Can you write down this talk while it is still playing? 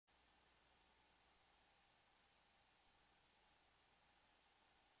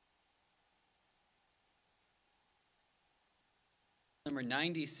number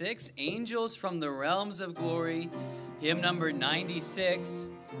 96, Angels from the Realms of Glory, hymn number 96.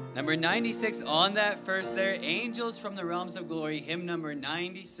 Number 96 on that first there, Angels from the Realms of Glory, hymn number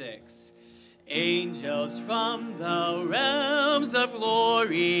 96. Angels from the realms of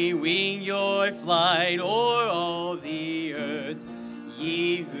glory, wing your flight o'er all the earth.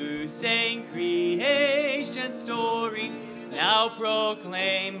 Ye who sang creation's story, now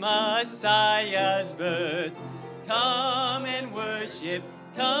proclaim Messiah's birth. Come and worship,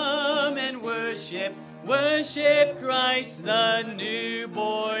 worship Christ the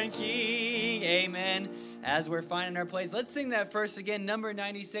newborn King. Amen. As we're finding our place, let's sing that first again, number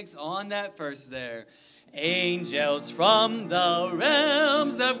 96 on that first there. Angels from the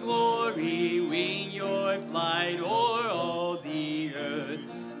realms of glory, wing your flight o'er all the earth.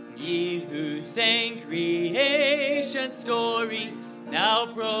 Ye who sang creation's story, now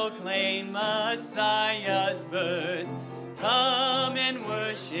proclaim Messiah's birth. Come and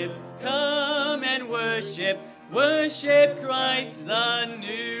worship, worship Christ the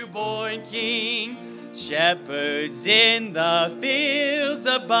newborn King. Shepherds in the fields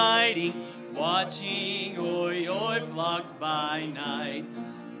abiding, watching o'er your flocks by night.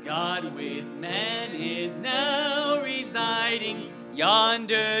 God with man is now residing,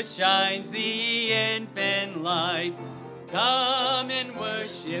 yonder shines the infant light. Come and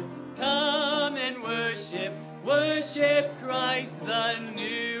worship, worship Christ the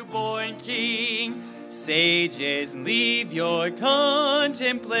newborn King. Sages, leave your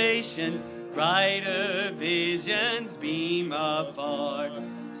contemplations, brighter visions beam afar.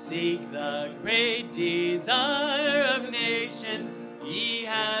 Seek the great desire of nations, ye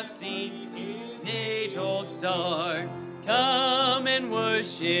have seen his natal star. Come and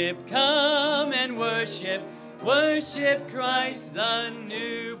worship, worship Christ the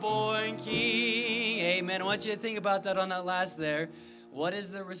newborn King. Amen. I want you to think about that on that last there. What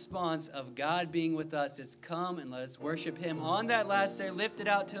is the response of God being with us? It's come and let us worship him on that last there. Lift it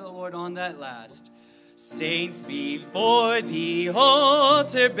out to the Lord on that last. Saints before the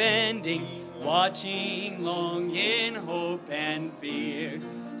altar bending, watching long in hope and fear.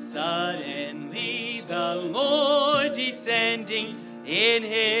 Suddenly the Lord descending in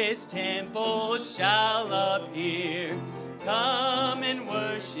his temple shall appear. Come and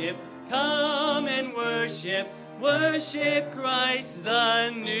worship, worship Christ the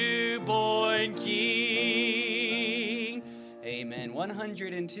newborn King. Amen.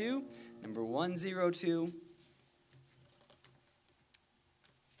 102, number 102.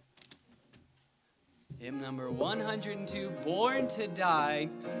 Hymn number 102, Born to Die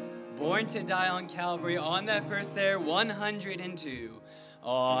on Calvary. On that first there, 102.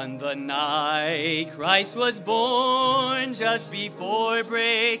 On the night Christ was born, just before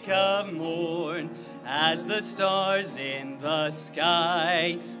break of morn, as the stars in the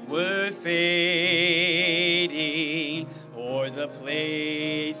sky were fading, o'er the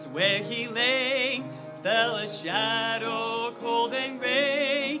place where he lay fell a shadow cold and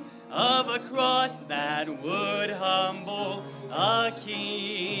gray of a cross that would humble a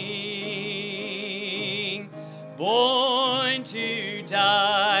king. Born to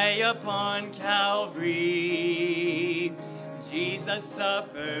die upon Calvary, Jesus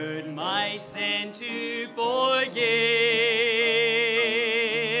suffered my sin to forgive.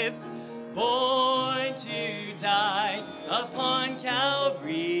 Born to die upon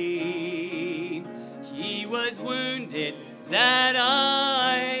Calvary, he was wounded that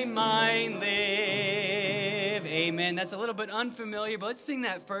I might live. Amen. That's a little bit unfamiliar, but let's sing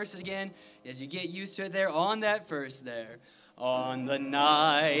that first again as you get used to it there on that first there. On the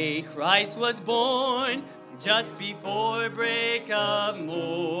night Christ was born, just before break of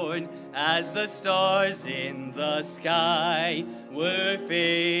morn, as the stars in the sky were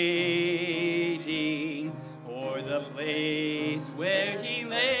fading, o'er the place where he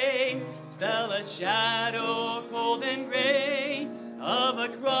lay fell a shadow cold and gray of a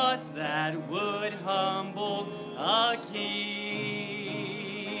cross that would humble a king.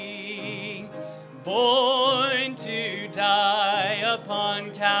 Born to die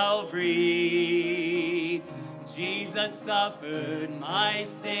upon Calvary, Jesus suffered my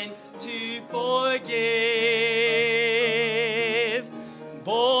sin to forgive.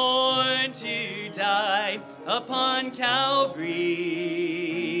 Born to die upon Calvary,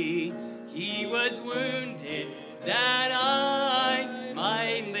 he was wounded that I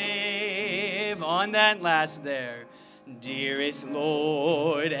might live. On that last there. Dearest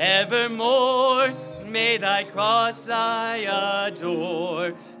Lord, evermore may thy cross I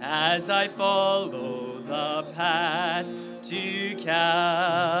adore, as I follow the path to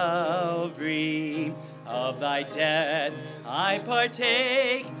Calvary. Of thy death I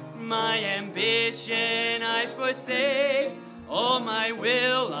partake, my ambition I forsake, all my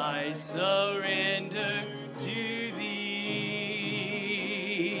will I surrender to thee.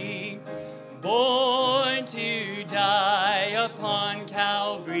 Born to die upon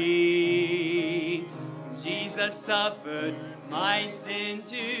Calvary, Jesus suffered my sin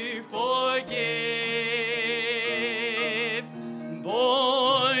to forgive.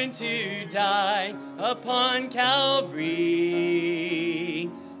 Born to die upon Calvary,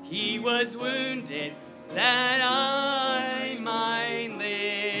 he was wounded that I might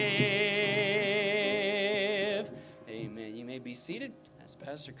live. Amen. You may be seated as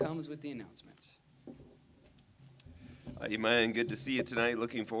Pastor comes with the announcements. Amen. Good to see you tonight.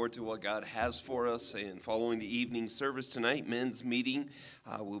 Looking forward to what God has for us. And following the evening service tonight, men's meeting,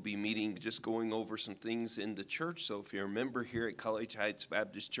 we'll be meeting, just going over some things in the church. So if you're a member here at College Heights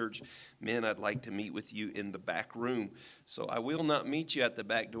Baptist Church, men, I'd like to meet with you in the back room. So I will not meet you at the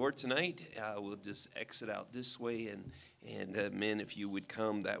back door tonight. We'll just exit out this way. And men, if you would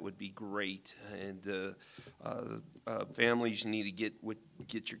come, that would be great. And families, you need to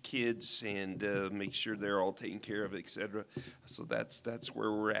get your kids and make sure they're all taken care of, etc. So that's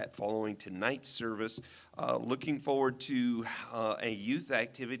where we're at following tonight's service. Looking forward to a youth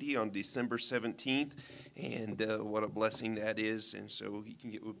activity on December 17th, and what a blessing that is. And so you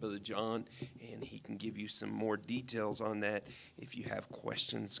can get with Brother John, and he can give you some more details on that if you have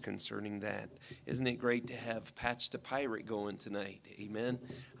questions concerning that. Isn't it great to have Patch the Pirate going tonight? Amen.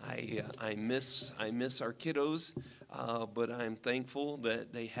 I miss our kiddos, but I'm thankful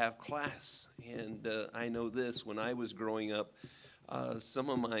that they have class. And I know this: when I was growing up, some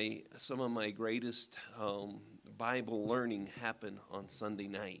of my greatest Bible learning happened on Sunday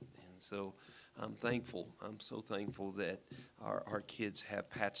night, and so I'm thankful. I'm so thankful that our kids have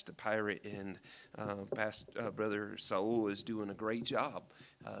Patch the Pirate, and Brother Saul is doing a great job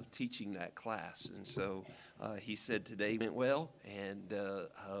of teaching that class. And so he said today went well, and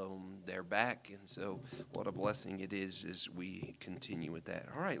they're back, and so what a blessing it is as we continue with that.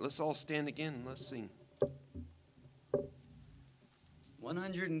 All right, let's all stand again and let's sing.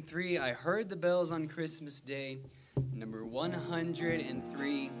 103, I heard the bells on Christmas Day. Number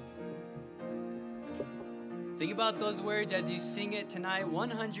 103. Think about those words as you sing it tonight.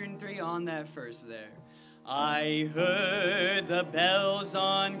 103 on that verse there. I heard the bells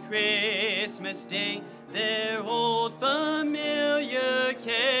on Christmas Day, their old familiar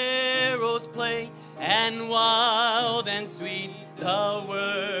carols play, and wild and sweet the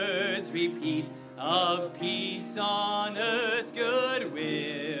words repeat, of peace on earth,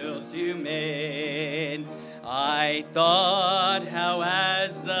 goodwill to men. I thought how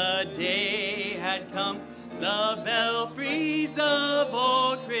as the day had come, the belfries of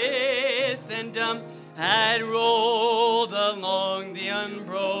all Christendom had rolled along the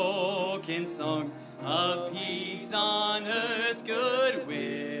unbroken song of peace on earth,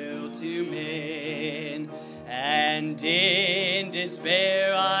 goodwill to men. And in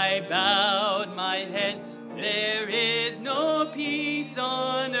despair I bowed my head. There is no peace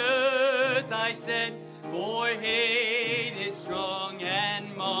on earth, I said, for hate is strong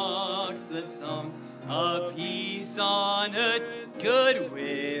and mocks the song of peace on earth,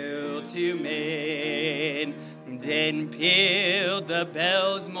 goodwill to men. Then pealed the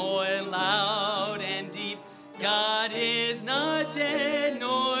bells more loud and deep. God is not dead,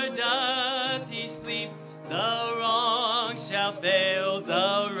 nor doth he sleep. The wrong shall fail,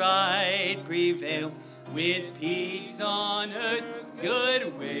 the right prevail, with peace on earth,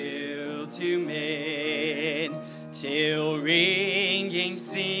 goodwill to men. Till ringing,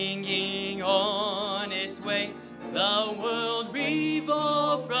 singing on its way, the world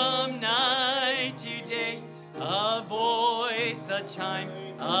revolved from night to day. A voice, a chime,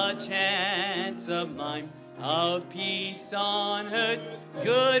 a chant sublime, of peace on earth,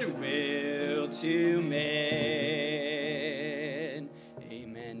 goodwill to men.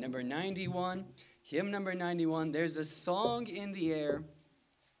 Amen. Number 91, hymn number 91, there's a song in the air.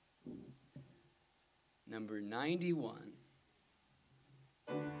 Number 91.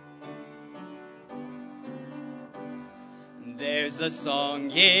 There's a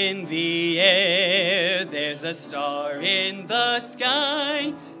song in the air, there's a star in the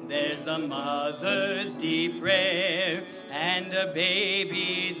sky, there's a mother's deep prayer and a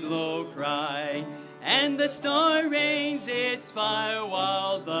baby's low cry, and the star rains its fire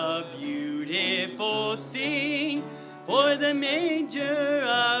while the beautiful sing, for the manger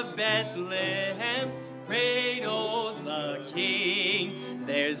of Bethlehem cradles a king.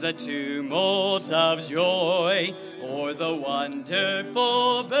 There's a tumult of joy o'er the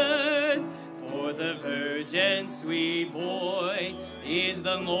wonderful birth, For the virgin sweet boy is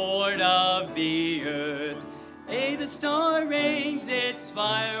the Lord of the earth. The star rains its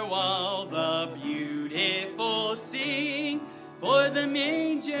fire while the beautiful sing. For the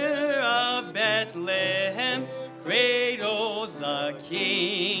manger of Bethlehem cradles a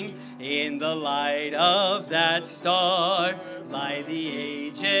king. In the light of that star lie the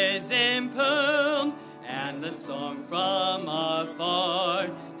ages impearled, and the song from afar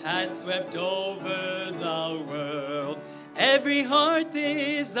has swept over the world. Every heart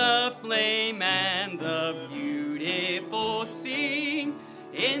is aflame, and the beautiful sing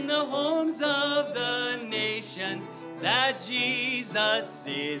in the homes of the nations that Jesus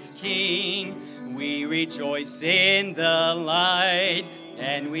is King. We rejoice in the light,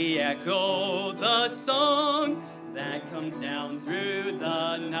 and we echo the song that comes down through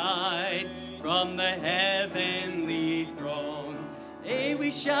the night from the heavenly throne.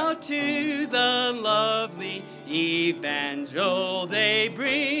 We shout to the lovely evangel they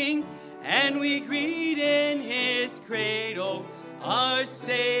bring, and we greet in his cradle our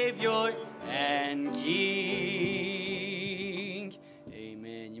Savior and King.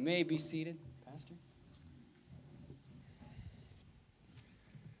 Amen. You may be seated, Pastor.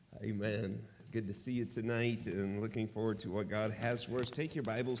 Amen. Good to see you tonight, and looking forward to what God has for us. Take your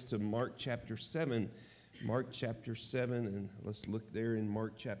Bibles to Mark chapter 7. Mark chapter 7, and let's look there in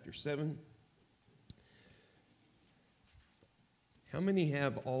Mark chapter 7. How many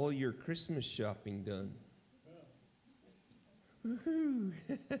have all your Christmas shopping done? Woohoo!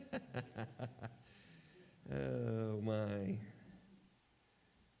 Oh, my.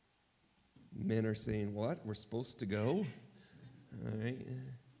 Men are saying, what? We're supposed to go? All right.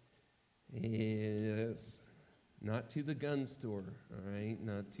 Yes. Not to the gun store, all right?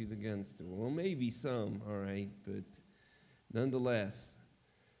 Not to the gun store. Well, maybe some, all right? But nonetheless,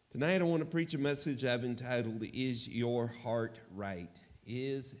 tonight I want to preach a message I've entitled, Is Your Heart Right?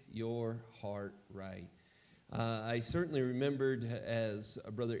 Is Your Heart Right? I certainly remembered as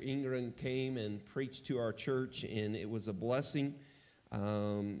Brother Ingram came and preached to our church, and it was a blessing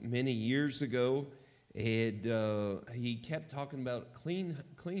many years ago. And he kept talking about clean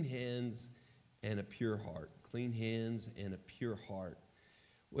hands and a pure heart. Clean hands and a pure heart.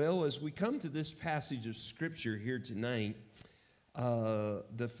 Well, as we come to this passage of Scripture here tonight,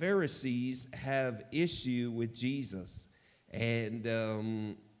 the Pharisees have issue with Jesus. And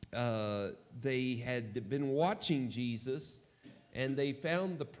they had been watching Jesus, and they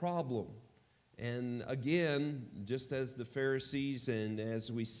found the problem. And again, just as the Pharisees and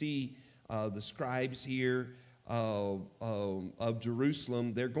as we see the scribes here of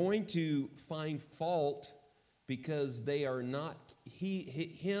Jerusalem, they're going to find fault because they are not,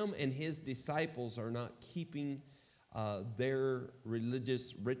 him and his disciples are not keeping their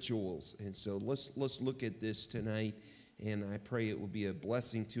religious rituals. And so let's look at this tonight, and I pray it will be a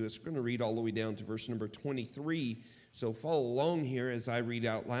blessing to us. We're going to read all the way down to verse number 23, so follow along here as I read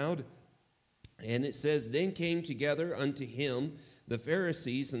out loud. And it says, Then came together unto him the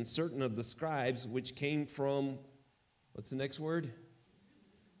Pharisees and certain of the scribes, which came from, what's the next word?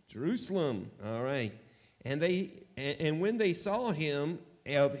 Jerusalem. All right. And when they saw him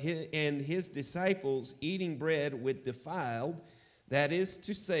and his disciples eating bread with defiled, that is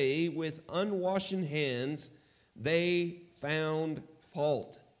to say, with unwashen hands, they found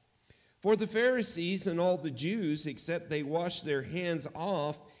fault. For the Pharisees and all the Jews, except they wash their hands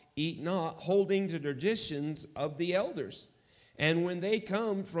off, eat not, holding to traditions of the elders. And when they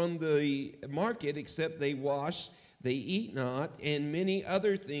come from the market, except they wash, they eat not, and many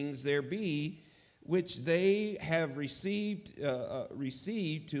other things there be, which they have received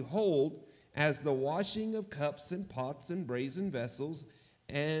to hold, as the washing of cups and pots and brazen vessels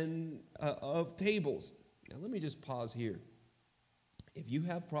and of tables. Now let me just pause here. If you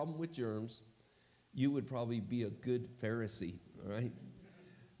have a problem with germs, you would probably be a good Pharisee, all right?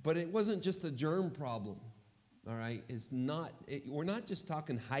 But it wasn't just a germ problem, all right? We're not just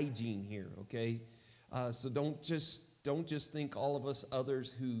talking hygiene here, okay? So don't just think all of us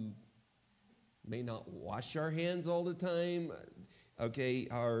others who may not wash our hands all the time, okay,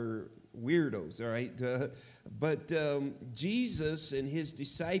 are weirdos, all right? But Jesus and his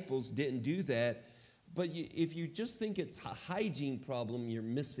disciples didn't do that. But if you just think it's a hygiene problem, you're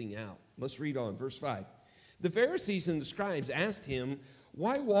missing out. Let's read on, verse 5. The Pharisees and the scribes asked him,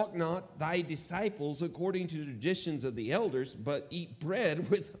 Why walk not thy disciples according to the traditions of the elders, but eat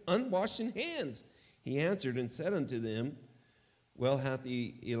bread with unwashed hands? He answered and said unto them, Well hath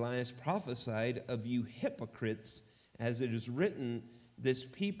Elias prophesied of you hypocrites, as it is written, This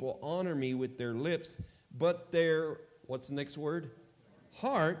people honor me with their lips, but their, what's the next word?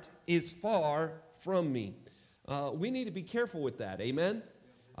 heart is far from me. We need to be careful with that. Amen?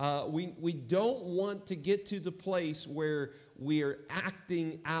 We don't want to get to the place where we are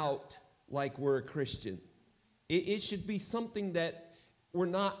acting out like we're a Christian. It should be something that we're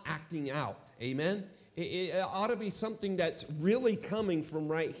not acting out. Amen? It ought to be something that's really coming from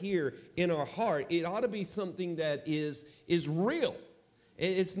right here in our heart. It ought to be something that is real.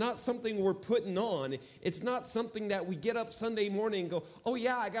 It's not something we're putting on. It's not something that we get up Sunday morning and go, oh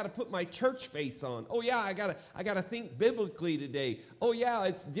yeah, I got to put my church face on. Oh yeah, I got to think biblically today. Oh yeah,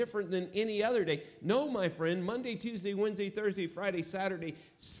 it's different than any other day. No, my friend, Monday, Tuesday, Wednesday, Thursday, Friday, Saturday,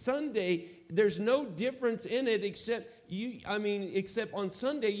 Sunday, there's no difference in it except on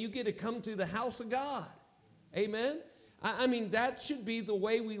Sunday you get to come to the house of God. Amen? I mean, that should be the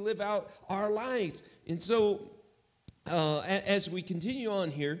way we live out our lives. And so as we continue on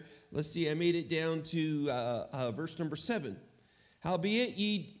here, let's see, I made it down to verse number 7. Howbeit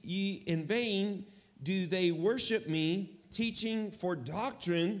ye in vain do they worship me, teaching for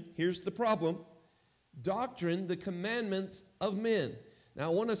doctrine, here's the problem, doctrine, the commandments of men. Now, I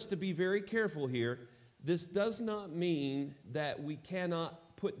want us to be very careful here. This does not mean that we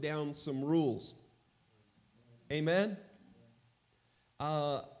cannot put down some rules. Amen?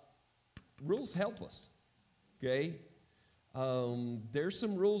 Rules help us, okay? There's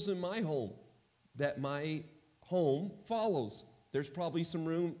some rules in my home that my home follows. There's probably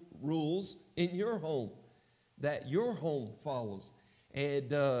some rules in your home that your home follows.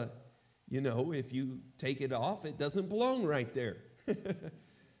 And, if you take it off, it doesn't belong right there.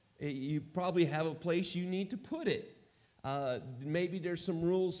 You probably have a place you need to put it. Maybe there's some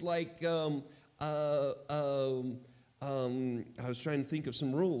rules like, I was trying to think of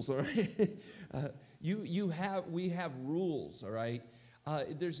some rules, all right? We have rules, all right?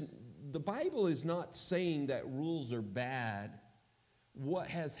 The Bible is not saying that rules are bad. What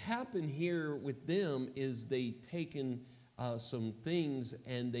has happened here with them is they've taken some things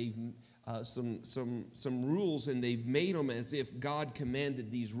and they've some rules and they've made them as if God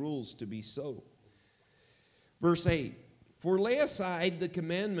commanded these rules to be so. Verse 8, for lay aside the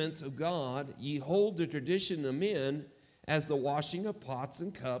commandments of God, ye hold the tradition of men, as the washing of pots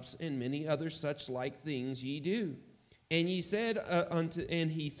and cups and many other such like things ye do. And he said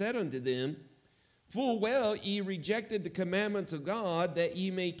unto them, full well ye rejected the commandments of God, that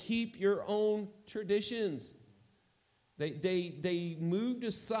ye may keep your own traditions. They moved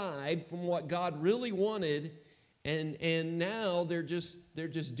aside from what God really wanted, and now they're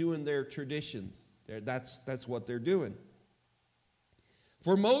just doing their traditions. That's what they're doing.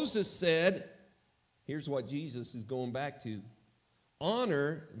 For Moses said, here's what Jesus is going back to,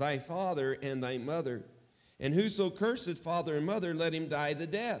 honor thy father and thy mother, and whoso curseth father and mother, let him die the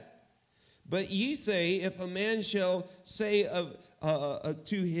death. But ye say, if a man shall say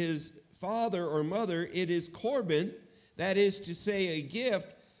to his father or mother, it is Corban, that is to say, a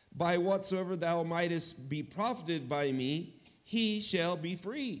gift, by whatsoever thou mightest be profited by me, he shall be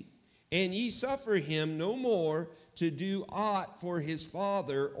free. And ye suffer him no more to do aught for his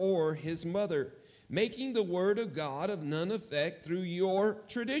father or his mother, making the word of God of none effect through your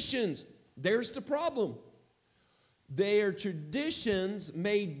traditions. There's the problem. Their traditions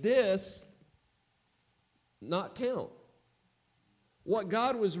made this not count. What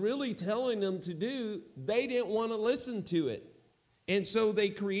God was really telling them to do, they didn't want to listen to it. And so they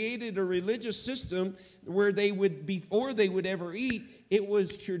created a religious system where they would, before they would ever eat, it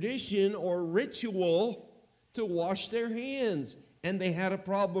was tradition or ritual to wash their hands. And they had a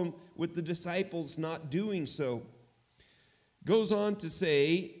problem with the disciples not doing so. Goes on to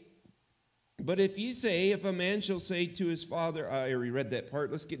say, but if ye say, if a man shall say to his father, I already read that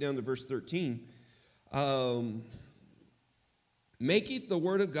part. Let's get down to verse 13. Maketh the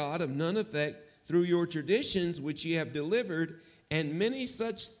word of God of none effect through your traditions which ye have delivered, and many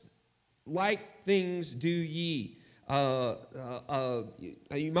such like things do ye.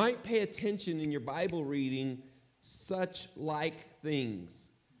 You might pay attention in your Bible reading, such like things.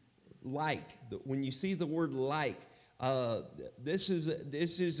 Like, when you see the word like, this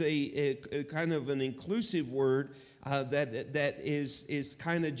is a kind of an inclusive word that is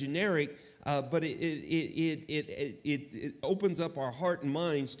kind of generic, but it opens up our heart and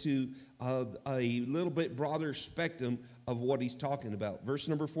minds to a little bit broader spectrum of what he's talking about. Verse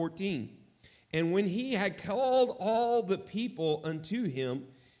number 14. And when he had called all the people unto him,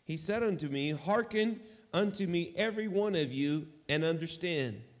 he said unto me, hearken unto me every one of you, and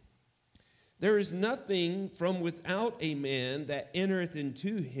understand. There is nothing from without a man that entereth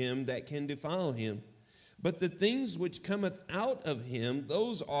into him that can defile him. But the things which cometh out of him,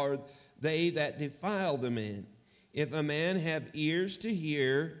 those are they that defile the man. If a man have ears to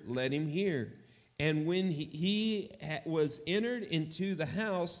hear, let him hear. And when he was entered into the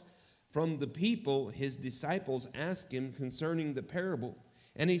house from the people, his disciples asked him concerning the parable.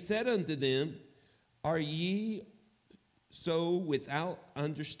 And he said unto them, Are ye so without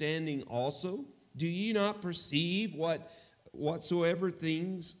understanding also? Do ye not perceive whatsoever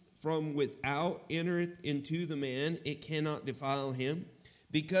things from without entereth into the man, it cannot defile him?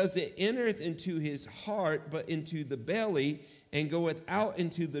 Because it entereth into his heart, but into the belly, and goeth out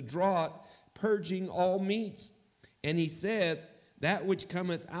into the draught, purging all meats. And he saith, That which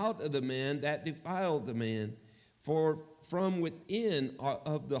cometh out of the man, that defileth the man. For from within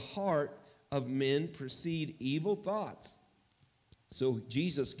of the heart of men proceed evil thoughts. So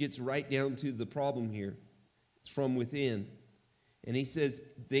Jesus gets right down to the problem here. It's from within. And he says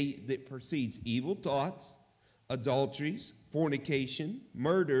that proceeds evil thoughts, adulteries, fornication,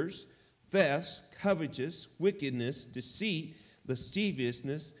 murders, thefts, covetous, wickedness, deceit,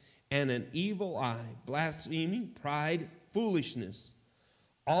 lasciviousness, and an evil eye, blaspheming, pride, foolishness.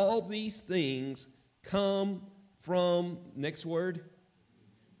 All these things come from, next word,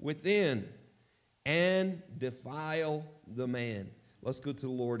 within, and defile the man. Let's go to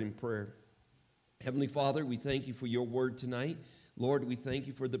the Lord in prayer. Heavenly Father, we thank you for your word tonight. Lord, we thank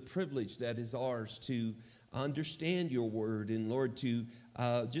you for the privilege that is ours to understand your word, and Lord, to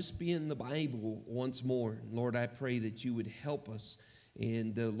just be in the Bible once more. Lord, I pray that you would help us,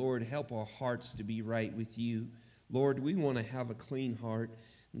 and Lord, help our hearts to be right with you. Lord, we want to have a clean heart.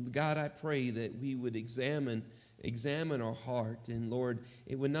 God, I pray that we would examine our heart, and Lord,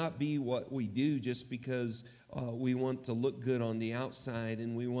 it would not be what we do just because we want to look good on the outside,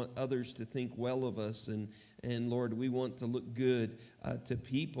 and we want others to think well of us, and Lord, we want to look good to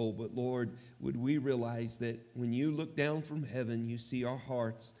people. But Lord, would we realize that when you look down from heaven, you see our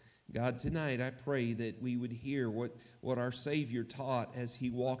hearts. God, tonight I pray that we would hear what our Savior taught as he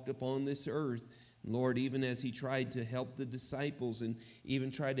walked upon this earth. Lord, even as he tried to help the disciples and even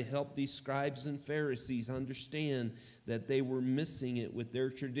tried to help these scribes and Pharisees understand that they were missing it with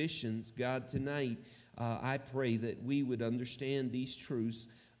their traditions, God, tonight I pray that we would understand these truths.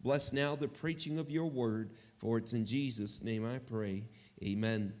 Bless now the preaching of your word, for it's in Jesus' name I pray.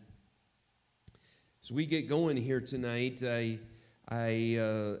 Amen. As we get going here tonight, I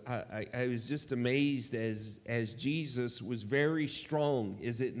was just amazed as Jesus was very strong,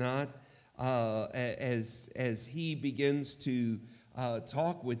 is it not? As he begins to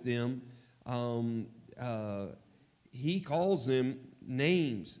talk with them, he calls them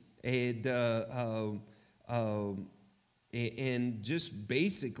names and just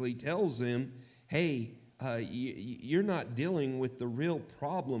basically tells them, hey, you're not dealing with the real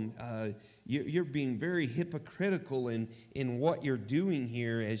problem. You're being very hypocritical in what you're doing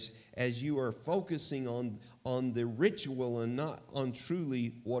here as you are focusing on the ritual and not on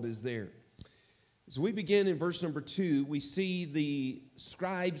truly what is there. As we begin in verse number 2, we see the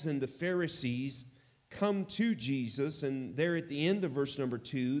scribes and the Pharisees come to Jesus, and there at the end of verse number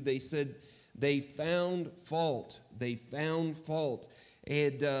 2, they said they found fault. They found fault.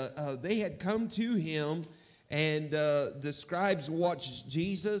 And they had come to him, and the scribes watched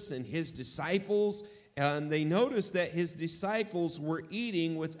Jesus and his disciples, and they noticed that his disciples were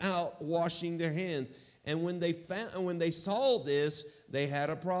eating without washing their hands. And when they saw this, they had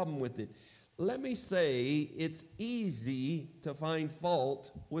a problem with it. Let me say, it's easy to find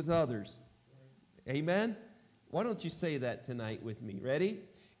fault with others. Amen? Why don't you say that tonight with me? Ready?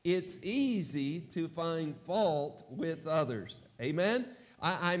 It's easy to find fault with others. Amen?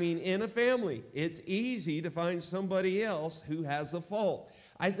 I mean, in a family, it's easy to find somebody else who has a fault.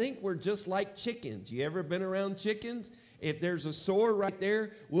 I think we're just like chickens. You ever been around chickens? If there's a sore right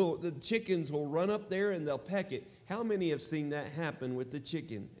there, the chickens will run up there and they'll peck it. How many have seen that happen with the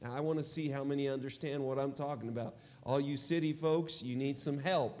chicken? I want to see how many understand what I'm talking about. All you city folks, you need some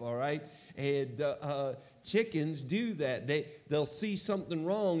help, all right? And chickens do that. They'll see something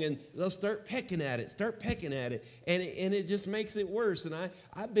wrong and they'll start pecking at it, and it just makes it worse. And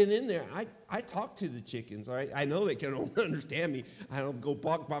I've been in there. I talk to the chickens, all right? I know they can't understand me. I don't go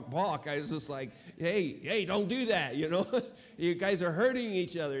balk, balk, balk. I was just like, hey, don't do that, you know? You guys are hurting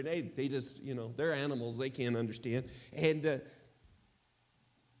each other. They just, you know, they're animals. They can't understand. And,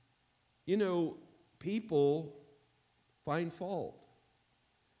 you know, people find fault.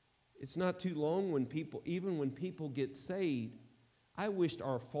 It's not too long even when people get saved. I wished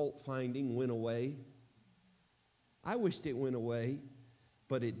our fault finding went away. I wished it went away,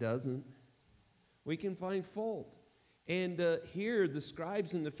 but it doesn't. We can find fault. And here, the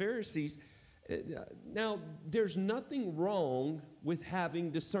scribes and the Pharisees, now, there's nothing wrong with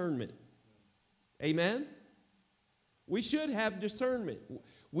having discernment. Amen? We should have discernment.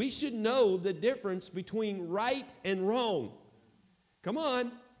 We should know the difference between right and wrong. Come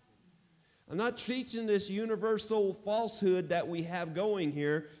on. I'm not teaching this universal falsehood that we have going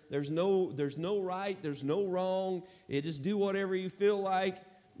here. There's no right, there's no wrong. You just do whatever you feel like.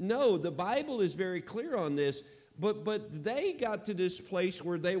 No, the Bible is very clear on this. But they got to this place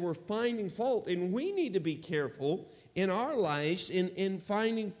where they were finding fault, and we need to be careful in our lives in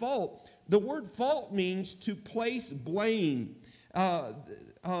finding fault. The word fault means to place blame. They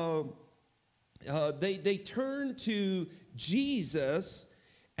turned to Jesus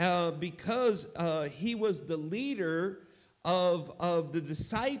because he was the leader of the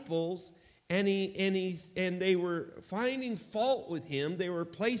disciples, and they were finding fault with him. They were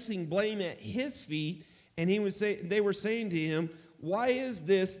placing blame at his feet. And they were saying to him, "Why is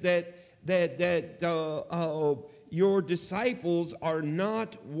this that your disciples are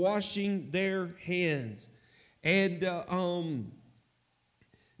not washing their hands?" And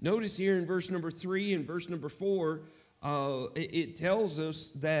notice here in verse number 3 and verse number 4, it tells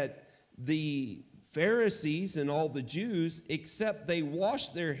us that the Pharisees and all the Jews, except they wash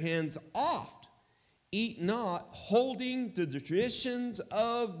their hands oft, eat not, holding to the traditions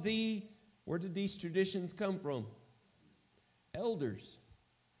of the... Where did these traditions come from? Elders.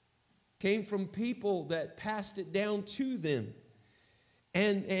 Came from people that passed it down to them.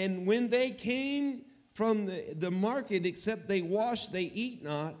 And when they came from the market, except they wash, they eat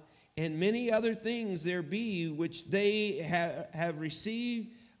not, and many other things there be which they have received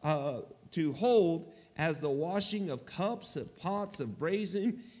to hold, as the washing of cups, of pots, of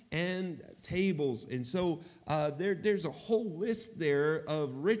brazen, and tables. And so there's a whole list there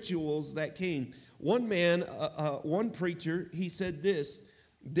of rituals that came. One man, one preacher, he said this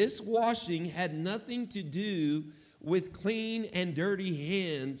washing had nothing to do with clean and dirty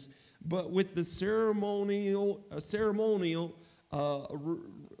hands, but with the ceremonial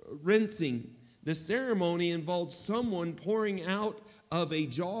rinsing. The ceremony involved someone pouring out of a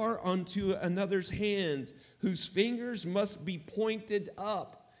jar onto another's hand, whose fingers must be pointed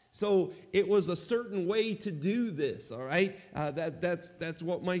up. So it was a certain way to do this, all right? That's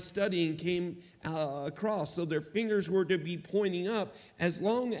what my studying came across. So their fingers were to be pointing up. As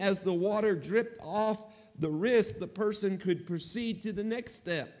long as the water dripped off the wrist, the person could proceed to the next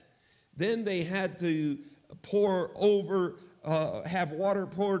step. Then they had to have water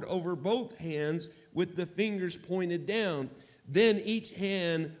poured over both hands with the fingers pointed down. Then each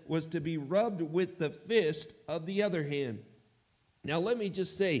hand was to be rubbed with the fist of the other hand. Now, let me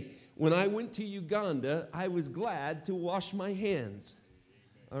just say, when I went to Uganda, I was glad to wash my hands,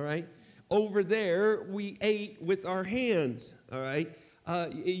 all right? Over there, we ate with our hands, all right?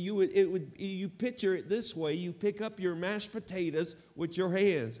 You picture it this way. You pick up your mashed potatoes with your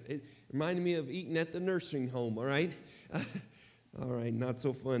hands. It reminded me of eating at the nursing home, all right? All right, not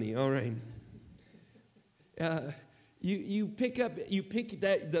so funny, all right. You pick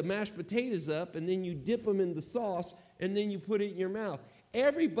the mashed potatoes up, and then you dip them in the sauce, and then you put it in your mouth.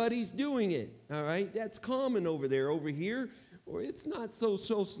 Everybody's doing it, all right? That's common over there. Over here, or it's not so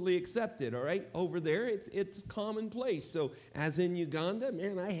socially accepted, all right? Over there, it's commonplace. So as in Uganda,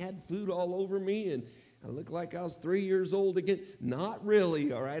 man, I had food all over me, and I looked like I was 3 years old again. Not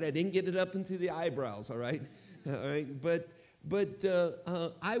really, all right? I didn't get it up into the eyebrows, all right? All right, but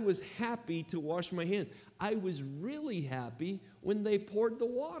I was happy to wash my hands. I was really happy when they poured the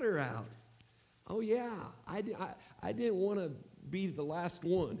water out. Oh, yeah, I didn't want to be the last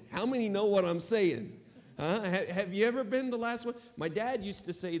one. How many know what I'm saying? Have you ever been the last one? My dad used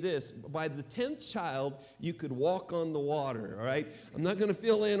to say this: by the 10th child, you could walk on the water, all right? I'm not going to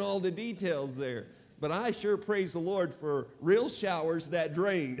fill in all the details there, but I sure praise the Lord for real showers that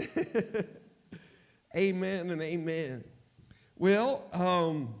drain. Amen and amen. Well,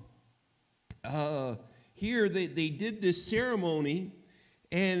 here they did this ceremony,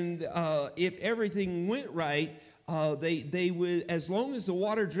 and if everything went right, they would, as long as the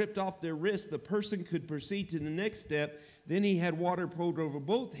water dripped off their wrist, the person could proceed to the next step. Then he had water poured over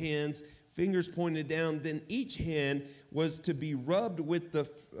both hands, fingers pointed down. Then each hand was to be rubbed with the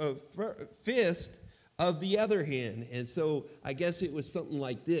fist of the other hand. And so I guess it was something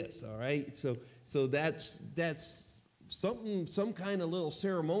like this, all right? So that's something, some kind of little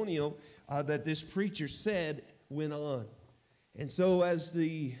ceremonial that this preacher said went on. And so as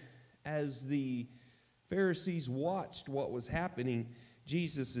the Pharisees watched what was happening,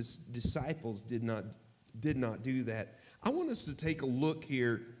 Jesus' disciples did not do that. I want us to take a look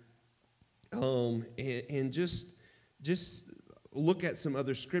here and just look at some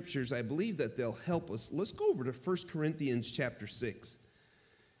other scriptures. I believe that they'll help us. Let's go over to 1 Corinthians chapter 6.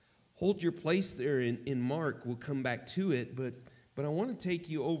 hold your place there in Mark. We'll come back to it, but I want to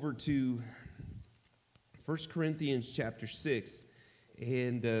take you over to 1 Corinthians chapter 6.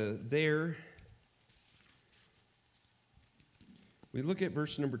 And there, we look at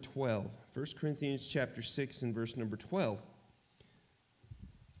verse number 12. 1 Corinthians chapter 6 and verse number 12.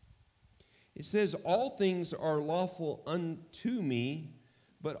 It says, all things are lawful unto me,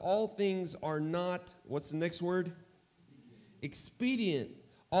 but all things are not, what's the next word? Expedient.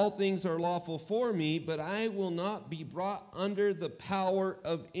 All things are lawful for me, but I will not be brought under the power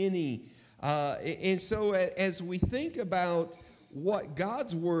of any. And so as we think about what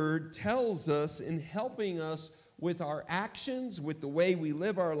God's word tells us in helping us with our actions, with the way we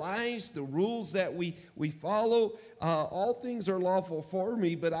live our lives, the rules that we follow, all things are lawful for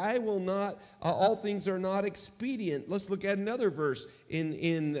me, but I will not, all things are not expedient. Let's look at another verse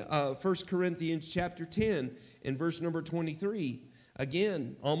in 1 Corinthians chapter 10 and verse number 23.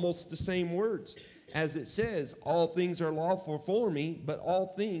 Again, almost the same words. As it says, all things are lawful for me, but all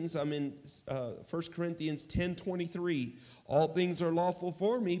things, I'm in 1 Corinthians 10:23. All things are lawful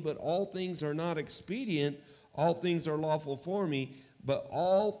for me, but all things are not expedient. All things are lawful for me, but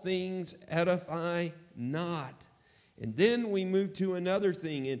all things edify not. And then we move to another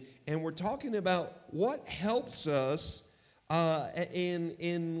thing, and we're talking about what helps us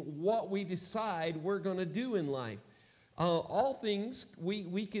in what we decide we're going to do in life. All things,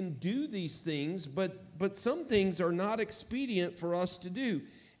 we can do these things, but some things are not expedient for us to do.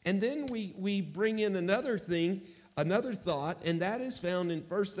 And then we bring in another thing, another thought, and that is found in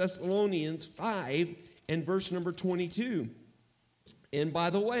 1 Thessalonians 5 and verse number 22. And by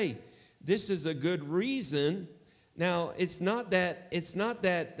the way, this is a good reason. Now, it's not that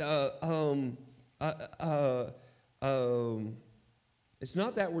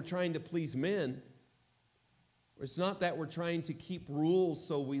we're trying to please men. It's not that we're trying to keep rules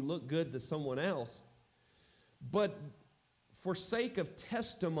so we look good to someone else. But for sake of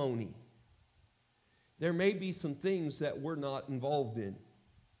testimony, there may be some things that we're not involved in.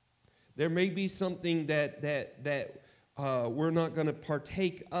 There may be something that we're not going to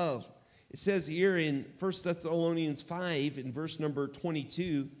partake of. It says here in 1 Thessalonians 5 in verse number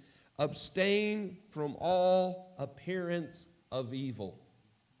 22, abstain from all appearance of evil.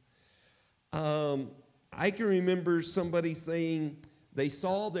 I can remember somebody saying they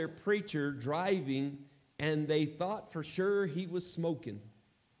saw their preacher driving and they thought for sure he was smoking.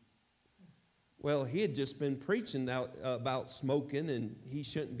 Well, he had just been preaching about smoking and he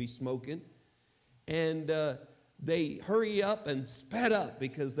shouldn't be smoking. And they hurry up and sped up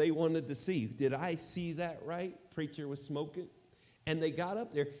because they wanted to see, did I see that right? Preacher was smoking. And they got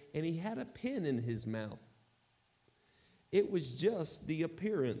up there and he had a pen in his mouth. It was just the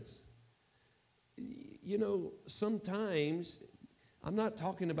appearance. You know, sometimes, I'm not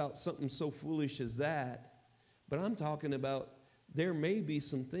talking about something so foolish as that, but I'm talking about there may be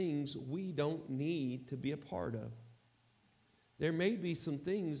some things we don't need to be a part of. There may be some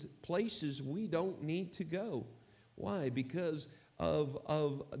things, places we don't need to go. Why? Because of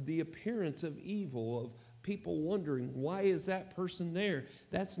the appearance of evil, of people wondering, why is that person there?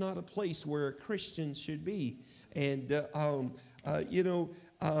 That's not a place where a Christian should be. And,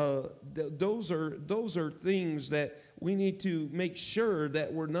 those are things that we need to make sure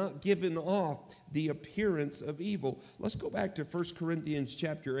that we're not giving off the appearance of evil. Let's go back to 1 Corinthians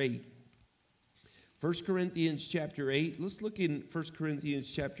chapter 8. 1 Corinthians chapter 8. Let's look in 1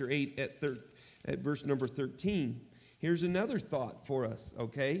 Corinthians chapter 8 at verse number 13. Here's another thought for us,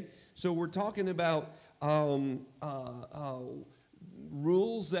 okay? So we're talking about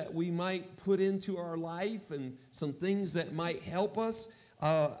rules that we might put into our life and some things that might help us.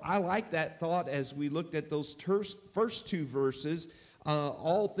 I like that thought as we looked at those first two verses.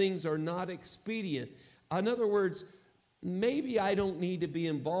 All things are not expedient. In other words, maybe I don't need to be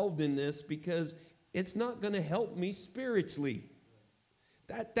involved in this because it's not going to help me spiritually.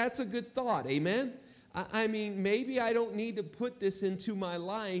 That's a good thought, amen? I mean, maybe I don't need to put this into my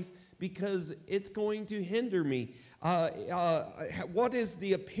life because it's going to hinder me. What is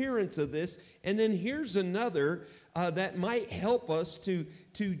the appearance of this? And then here's another that might help us to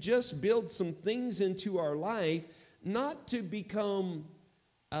just build some things into our life, not to become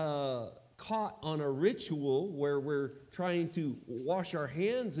caught on a ritual where we're trying to wash our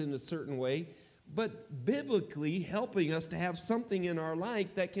hands in a certain way, but biblically helping us to have something in our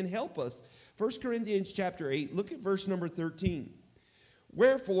life that can help us. 1 Corinthians chapter 8, look at verse number 13.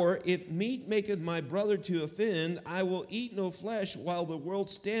 Wherefore, if meat maketh my brother to offend, I will eat no flesh while the world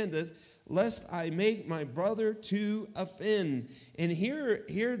standeth, lest I make my brother to offend. And here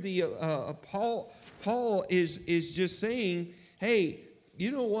the Paul is just saying, hey,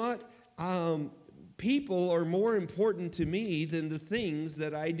 you know what? People are more important to me than the things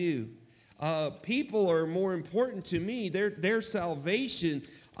that I do. People are more important to me. Their salvation.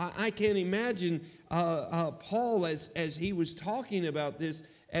 I can't imagine Paul as he was talking about this,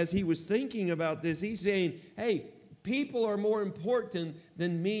 as he was thinking about this. He's saying, hey, people are more important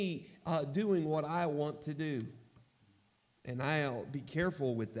than me doing what I want to do. And I'll be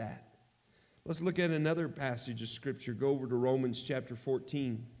careful with that. Let's look at another passage of Scripture. Go over to Romans chapter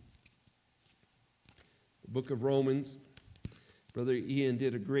 14. The book of Romans. Brother Ian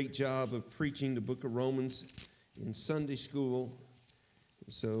did a great job of preaching the book of Romans in Sunday school.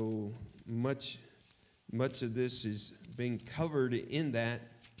 So much of this is being covered in that.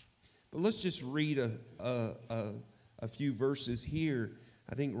 But let's just read a few verses here.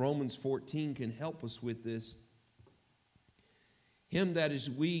 I think Romans 14 can help us with this. Him that is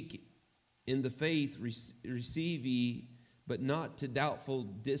weak in the faith receive ye, but not to doubtful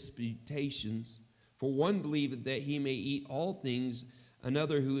disputations. For one believeth that he may eat all things,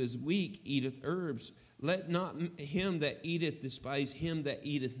 another who is weak eateth herbs. Let not him that eateth despise him that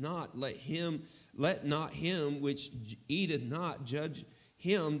eateth not. Let not him which eateth not judge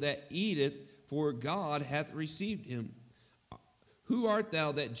him that eateth, for God hath received him. Who art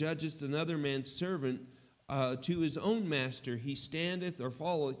thou that judgest another man's servant to his own master? He standeth or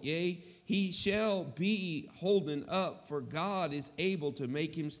falleth, yea, he shall be holden up, for God is able to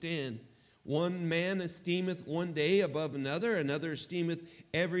make him stand. One man esteemeth one day above another, another esteemeth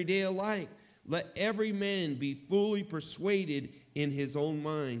every day alike. Let every man be fully persuaded in his own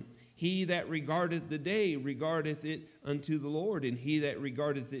mind. He that regardeth the day regardeth it unto the Lord, and he that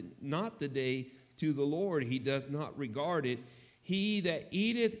regardeth it not the day to the Lord, he doth not regard it. He that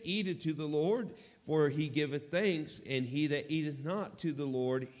eateth, eateth to the Lord, for he giveth thanks, and he that eateth not to the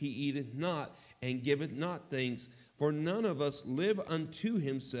Lord, he eateth not, and giveth not thanks. For none of us live unto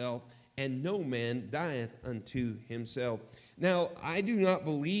himself, and no man dieth unto himself. Now, I do not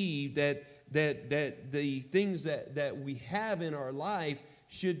believe that the things that we have in our life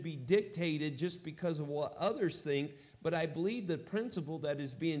should be dictated just because of what others think, but I believe the principle that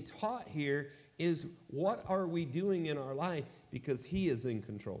is being taught here is, what are we doing in our life? Because he is in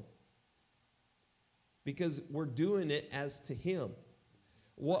control. Because we're doing it as to him.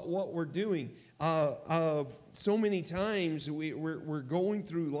 What we're doing. So many times we're going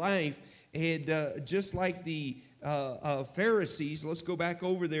through life, and just like the Pharisees, let's go back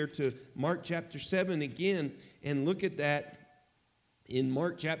over there to Mark chapter 7 again and look at that in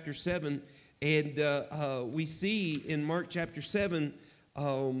Mark chapter 7. And we see in Mark chapter 7,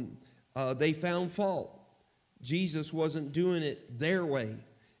 they found fault. Jesus wasn't doing it their way.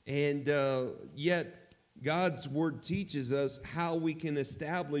 And yet God's word teaches us how we can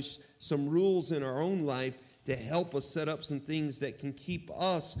establish some rules in our own life to help us set up some things that can keep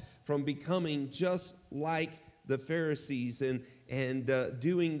us from becoming just like the Pharisees and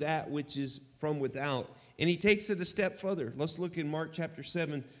doing that which is from without. And he takes it a step further. Let's look in Mark chapter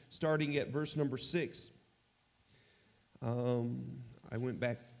 7, starting at verse number 6. I went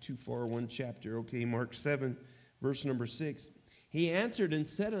back too far, one chapter. Okay, Mark 7, verse number 6. He answered and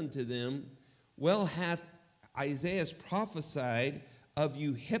said unto them, well hath Isaiah prophesied of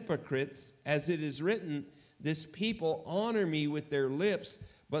you hypocrites, as it is written, this people honor me with their lips,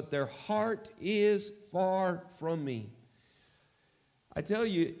 but their heart is far from me. I tell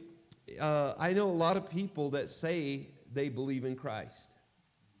you, I know a lot of people that say they believe in Christ.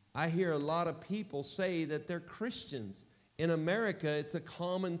 I hear a lot of people say that they're Christians. In America, it's a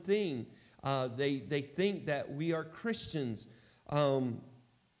common thing. They think that we are Christians.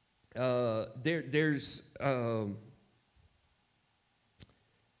 It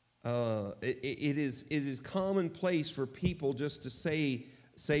is commonplace for people just to say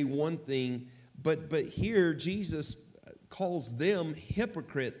one thing, but here Jesus calls them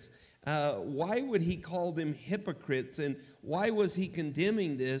hypocrites. Why would he call them hypocrites, and why was he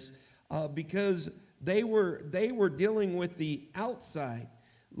condemning this? Because they were dealing with the outside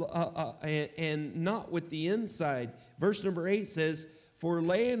and not with the inside. Verse number 8 says, for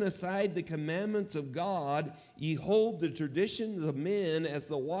laying aside the commandments of God, ye hold the traditions of men, as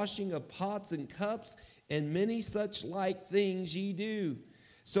the washing of pots and cups, and many such like things ye do.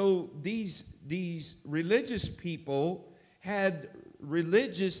 So these religious people had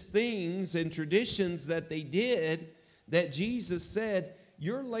religious things and traditions that they did, that Jesus said,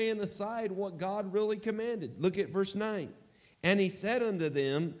 you're laying aside what God really commanded. Look at verse 9. And he said unto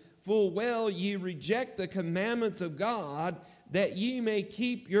them, full well ye reject the commandments of God, that ye may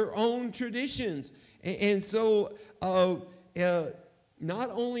keep your own traditions. And so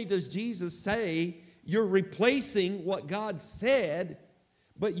not only does Jesus say you're replacing what God said,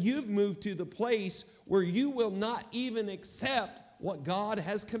 But you've moved to the place where you will not even accept what God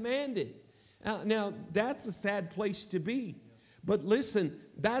has commanded. Now, that's a sad place to be. But listen,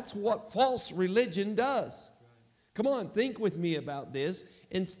 that's what false religion does. Come on, think with me about this.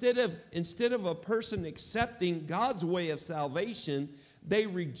 Instead of a person accepting God's way of salvation, they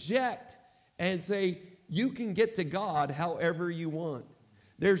reject and say, you can get to God however you want.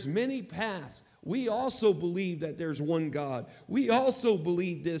 There's many paths. We also believe that there's one God. We also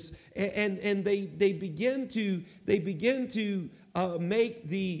believe this, and they begin to make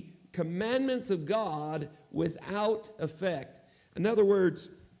the commandments of God without effect. In other words,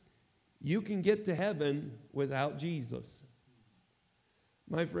 you can get to heaven without Jesus.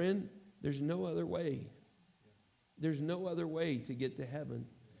 My friend, there's no other way. There's no other way to get to heaven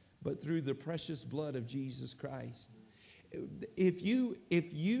but through the precious blood of Jesus Christ. If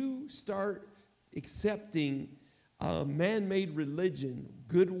you start accepting man-made religion,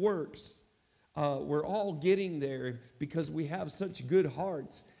 good works, we're all getting there because we have such good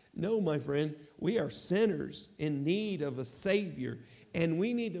hearts. No, my friend, we are sinners in need of a Savior, and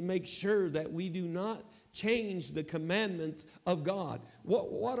we need to make sure that we do not change the commandments of God.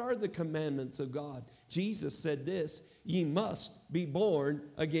 What are the commandments of God? Jesus said this, ye must be born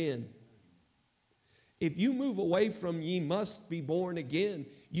again. If you move away from ye must be born again,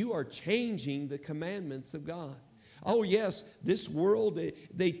 you are changing the commandments of God. Oh yes, this world,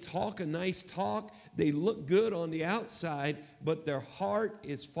 they talk a nice talk, they look good on the outside, but their heart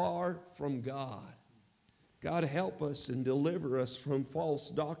is far from God. God help us and deliver us from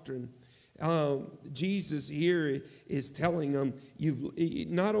false doctrine. Jesus here is telling them, you've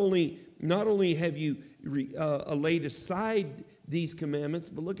not only have you laid aside these commandments,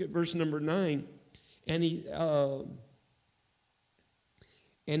 but look at verse number 9. And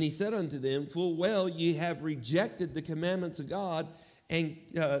he said unto them, full well ye have rejected the commandments of God, and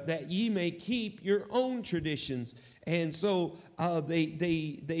that ye may keep your own traditions. And so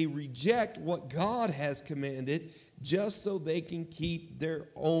they reject what God has commanded just so they can keep their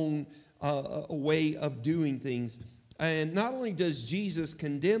own way of doing things. And not only does Jesus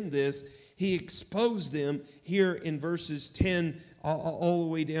condemn this, he exposed them here in verses 10 all the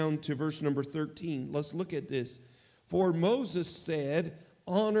way down to verse number 13. Let's look at this. For Moses said,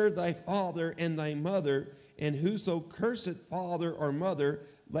 honor thy father and thy mother, and whoso curseth father or mother,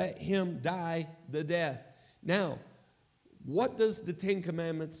 let him die the death. Now, what does the Ten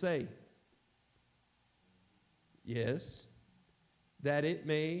Commandments say? Yes, that it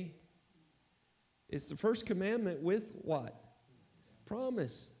may. It's the first commandment with what?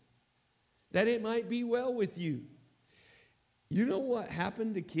 Promise. That it might be well with you. You know what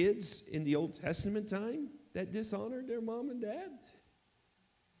happened to kids in the Old Testament time that dishonored their mom and dad?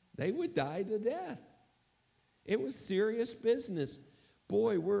 They would die to death. It was serious business.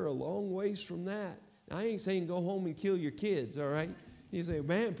 Boy, we're a long ways from that. I ain't saying go home and kill your kids, all right? You say,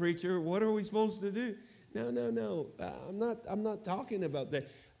 man, preacher, what are we supposed to do? No. I'm not talking about that.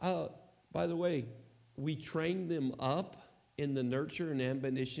 By the way, we train them up in the nurture and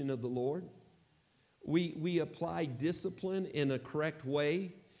admonition of the Lord. We apply discipline in a correct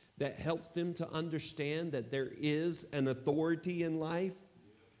way that helps them to understand that there is an authority in life.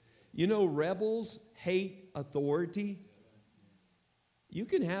 You know, rebels hate authority. You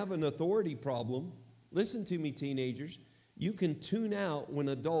can have an authority problem. Listen to me, teenagers. You can tune out when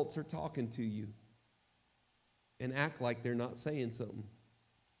adults are talking to you and act like they're not saying something.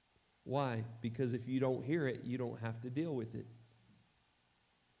 Why? Because if you don't hear it, you don't have to deal with it.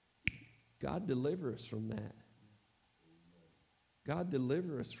 God deliver us from that. God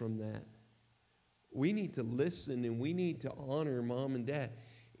deliver us from that. We need to listen and we need to honor mom and dad.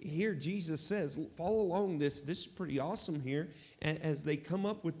 Here Jesus says, follow along this. This is pretty awesome here. As they come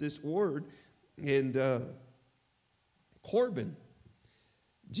up with this word, and Corban,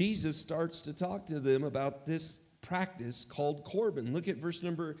 Jesus starts to talk to them about this practice called Corban. Look at verse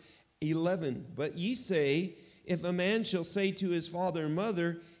number 11. But ye say, if a man shall say to his father and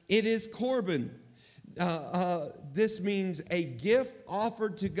mother, it is Corban. This means a gift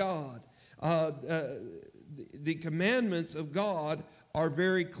offered to God. The commandments of God are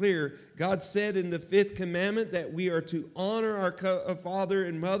very clear. God said in the 5th commandment that we are to honor our father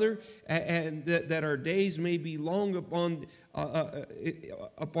and mother, and that our days may be long upon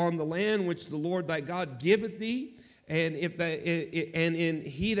the land which the Lord thy God giveth thee. And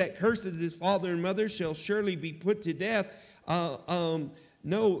he that curseth his father and mother shall surely be put to death.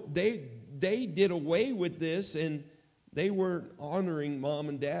 No, they did away with this, and they weren't honoring mom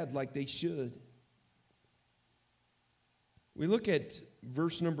and dad like they should. We look at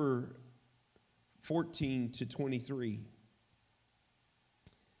verse number 14 to 23.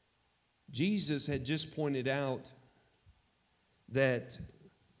 Jesus had just pointed out that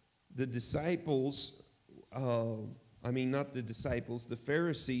the disciples, not the disciples, the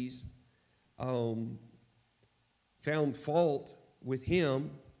Pharisees found fault with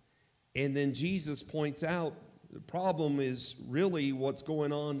him. And then Jesus points out the problem is really what's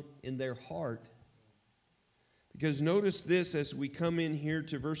going on in their heart. Because notice this as we come in here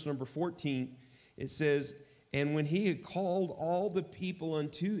to verse number 14. It says, "And when he had called all the people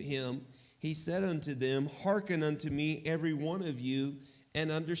unto him, he said unto them, Hearken unto me, every one of you,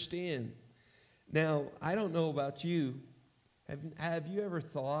 and understand." Now, I don't know about you. Have you ever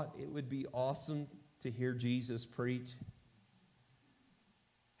thought it would be awesome to hear Jesus preach?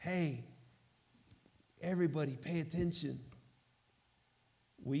 Hey, everybody pay attention.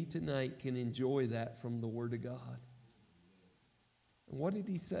 We tonight can enjoy that from the Word of God. And what did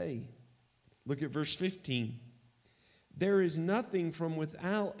he say? Look at verse 15. "There is nothing from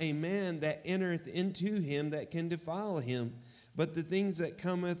without a man that entereth into him that can defile him, but the things that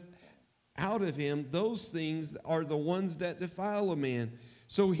cometh out of him, those things are the ones that defile a man."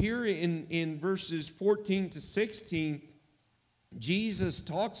 So here in verses 14 to 16, Jesus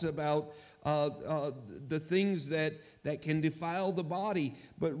talks about the things that can defile the body.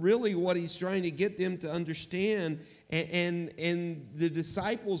 But really what he's trying to get them to understand, and the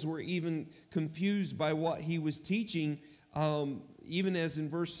disciples were even confused by what he was teaching, even as in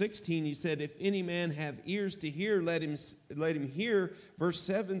verse 16 he said, "If any man have ears to hear, let him hear." Verse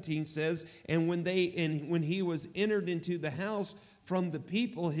 17 says, "And when he was entered into the house from the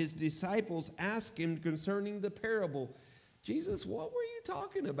people, his disciples asked him concerning the parable." Jesus, what were you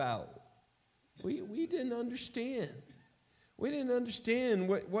talking about? We didn't understand. We didn't understand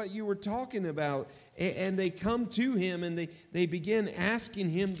what you were talking about. And they come to him and they begin asking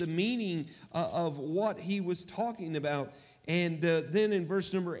him the meaning of what he was talking about. And then in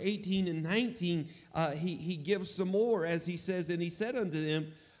verse number 18 and 19, he gives some more as he says, "And he said unto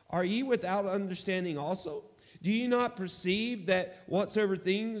them, Are ye without understanding also? Do ye not perceive that whatsoever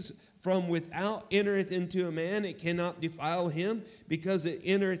things from without entereth into a man, it cannot defile him, because it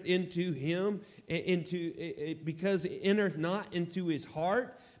entereth into him, because it entereth not into his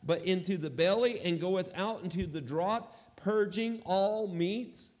heart, but into the belly, and goeth out into the draught, purging all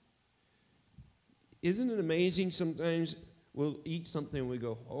meats?" Isn't it amazing? Sometimes we'll eat something and we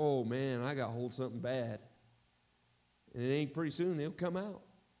go, "Oh man, I got hold of something bad." And it ain't pretty soon, it'll come out.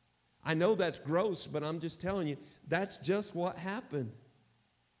 I know that's gross, but I'm just telling you, that's just what happened.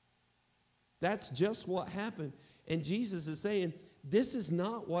 That's just what happened. And Jesus is saying, this is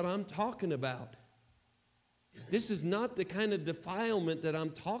not what I'm talking about. This is not the kind of defilement that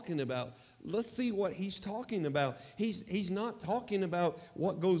I'm talking about. Let's see what he's talking about. He's not talking about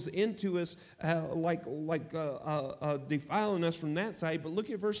what goes into us defiling us from that side. But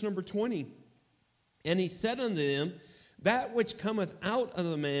look at verse number 20. "And he said unto them, That which cometh out of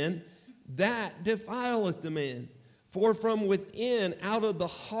the man, that defileth the man. For from within, out of the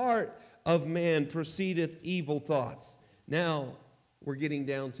heart of man, proceedeth evil thoughts." Now, we're getting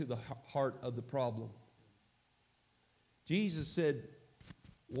down to the heart of the problem. Jesus said,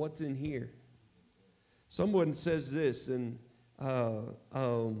 what's in here? Someone says this, and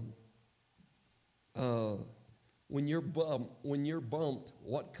when you're bumped,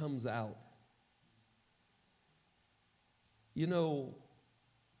 what comes out? You know,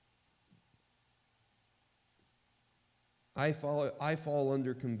 I fall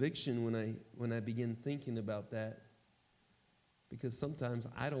under conviction when I begin thinking about that, because sometimes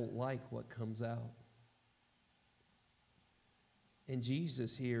I don't like what comes out. And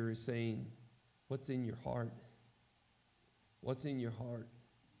Jesus here is saying, what's in your heart? What's in your heart?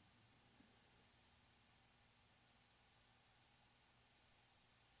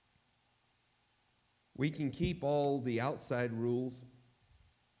 We can keep all the outside rules.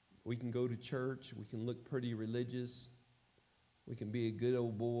 We can go to church. We can look pretty religious. We can be a good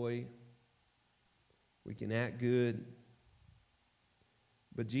old boy. We can act good.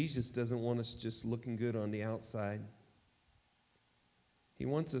 But Jesus doesn't want us just looking good on the outside. He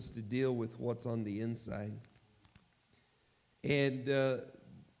wants us to deal with what's on the inside. And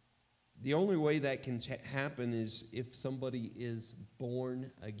the only way that can happen is if somebody is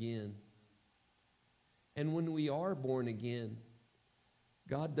born again. And when we are born again,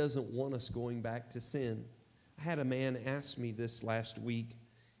 God doesn't want us going back to sin. I had a man ask me this last week.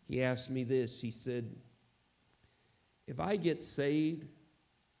 He asked me this. He said, "If I get saved,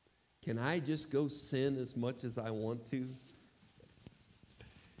 can I just go sin as much as I want to?"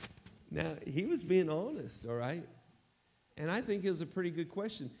 Now, he was being honest, all right? And I think it was a pretty good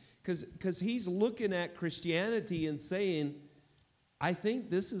question, because he's looking at Christianity and saying, I think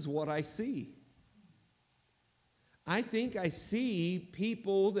this is what I see. I think I see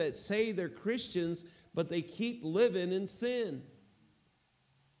people that say they're Christians, but they keep living in sin.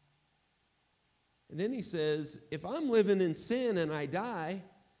 And then he says, if I'm living in sin and I die,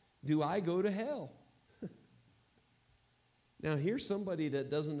 do I go to hell? Now, here's somebody that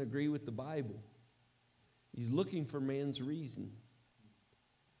doesn't agree with the Bible. He's looking for man's reason.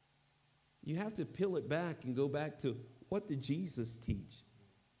 You have to peel it back and go back to, what did Jesus teach?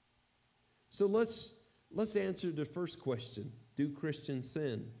 So let's answer the first question. Do Christians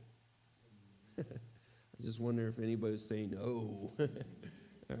sin? I just wonder if anybody's saying no.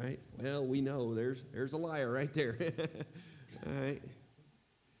 All right. Well, we know there's a liar right there. All right.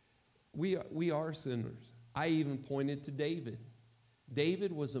 We are sinners. I even pointed to David.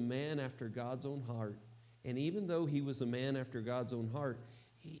 David was a man after God's own heart. And even though he was a man after God's own heart,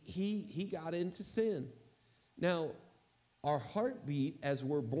 he got into sin. Now, our heartbeat as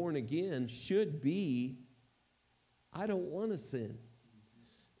we're born again should be, I don't want to sin.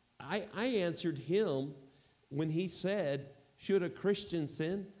 I answered him when he said, should a Christian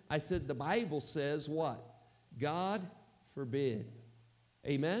sin? I said, the Bible says what? God forbid.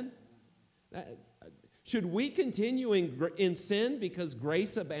 Amen? Should we continue in sin because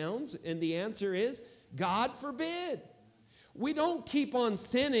grace abounds? And the answer is, God forbid. We don't keep on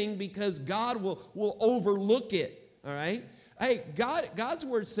sinning because God will overlook it, all right? Hey, God's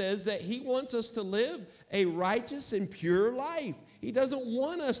word says that he wants us to live a righteous and pure life. He doesn't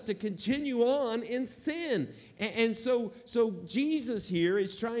want us to continue on in sin. And so Jesus here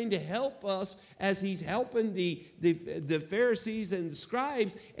is trying to help us as he's helping the Pharisees and the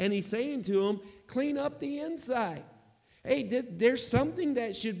scribes, and he's saying to them, clean up the inside. Hey, there's something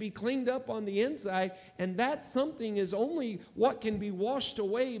that should be cleaned up on the inside, and that something is only what can be washed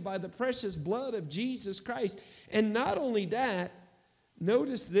away by the precious blood of Jesus Christ. And not only that,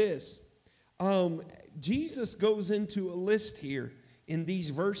 notice this. Jesus goes into a list here in these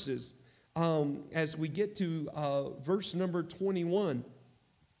verses as we get to verse number 21.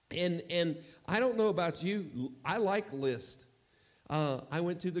 And I don't know about you, I like lists. I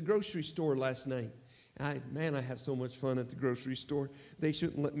went to the grocery store last night. I have so much fun at the grocery store. They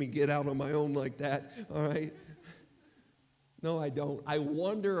shouldn't let me get out on my own like that, all right? No, I don't. I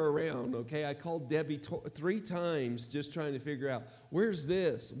wander around, okay? I called Debbie 3 times just trying to figure out, where's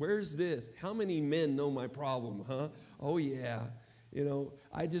this? Where's this? How many men know my problem, huh? Oh, yeah. You know,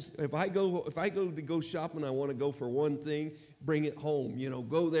 if I go to go shopping, I want to go for one thing, bring it home. You know,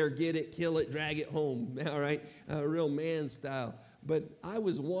 go there, get it, kill it, drag it home, all right? Real man style. But I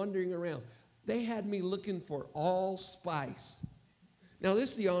was wandering around. They had me looking for allspice. Now, this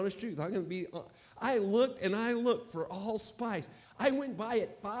is the honest truth. I looked for allspice. I went by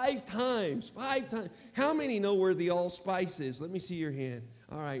it 5 times. 5 times. How many know where the allspice is? Let me see your hand.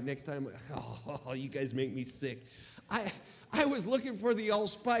 All right, next time. Oh, you guys make me sick. I was looking for the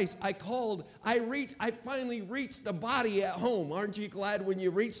allspice. I called. I finally reached the body at home. Aren't you glad when you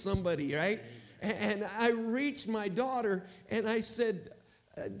reach somebody, right? And I reached my daughter, and I said,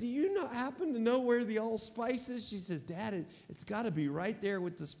 do you not happen to know where the allspice is? She says, Dad, it's got to be right there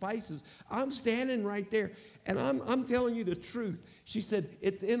with the spices. I'm standing right there, and I'm telling you the truth. She said,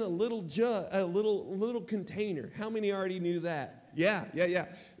 it's in a little jug, a little container. How many already knew that? Yeah.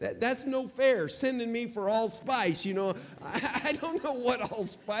 That's no fair, sending me for allspice, you know. I don't know what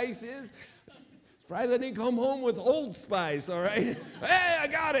allspice is. Surprised I didn't come home with Old Spice, all right? Hey, I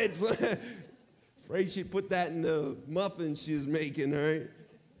got it. Afraid she put that in the muffin she was making, all right?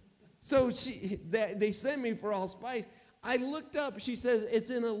 So they sent me for allspice. I looked up. She says,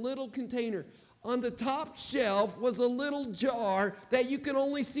 it's in a little container. On the top shelf was a little jar that you can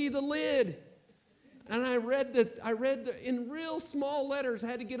only see the lid. And I read in real small letters,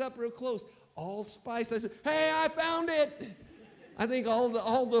 had to get up real close, allspice. I said, hey, I found it. I think all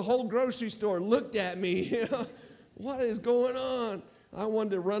the whole grocery store looked at me. You know, what is going on? I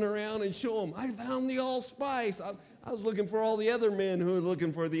wanted to run around and show them, I found the allspice. I was looking for all the other men who were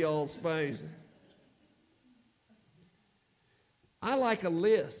looking for the allspice. I like a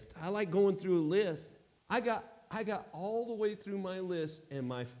list. I like going through a list. I got all the way through my list, and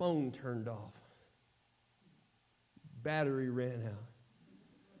my phone turned off. Battery ran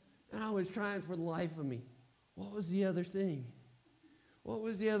out. And I was trying for the life of me. What was the other thing? What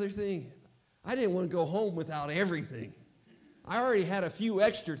was the other thing? I didn't want to go home without everything. I already had a few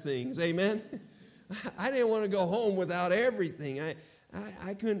extra things, amen? I didn't want to go home without everything.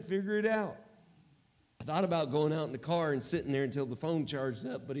 I couldn't figure it out. I thought about going out in the car and sitting there until the phone charged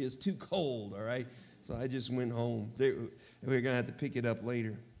up, but it was too cold, all right? So I just went home. We're going to have to pick it up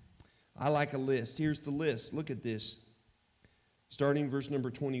later. I like a list. Here's the list. Look at this. starting verse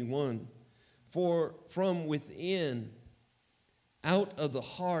number 21. For from within, out of the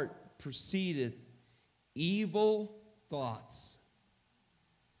heart proceedeth evil thoughts.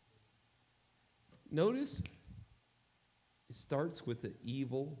 Notice it starts with an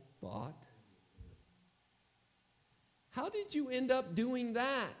evil thought. How did you end up doing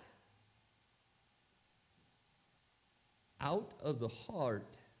that? Out of the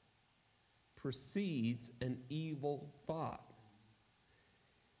heart proceeds an evil thought.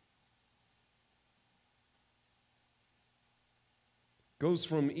 Goes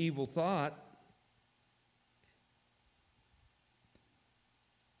from evil thought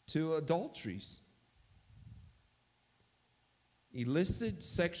to adulteries. Illicit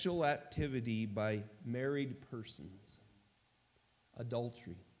sexual activity by married persons.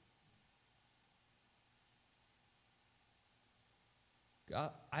 Adultery.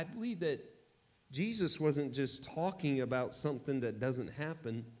 God, I believe that Jesus wasn't just talking about something that doesn't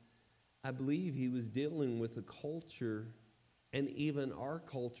happen. I believe he was dealing with a culture, and even our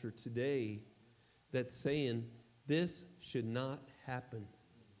culture today, that's saying this should not happen.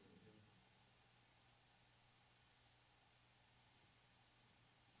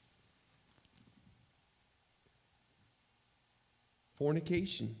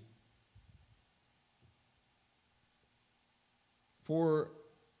 Fornication.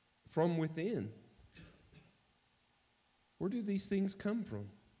 From within. Where do these things come from?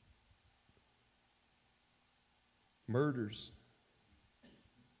 Murders.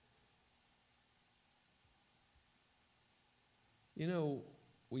 You know,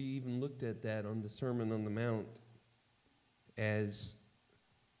 we even looked at that on the Sermon on the Mount, as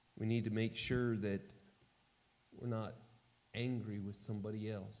we need to make sure that we're not angry with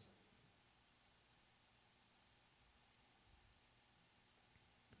somebody else.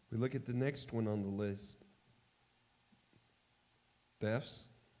 We look at the next one on the list. Thefts.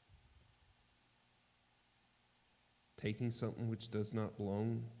 Taking something which does not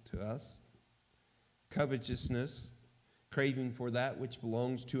belong to us. Covetousness. Craving for that which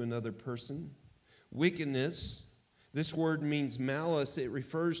belongs to another person. Wickedness. This word means malice. It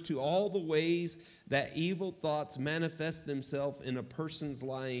refers to all the ways that evil thoughts manifest themselves in a person's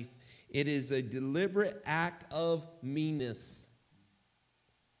life. It is a deliberate act of meanness.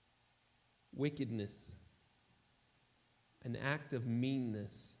 Wickedness. An act of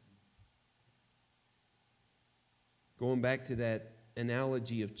meanness. Going back to that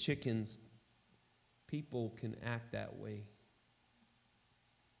analogy of chickens, people can act that way.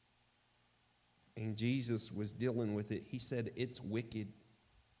 And Jesus was dealing with it. He said it's wicked.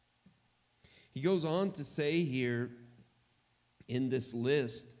 He goes on to say here in this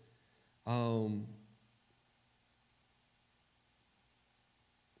list,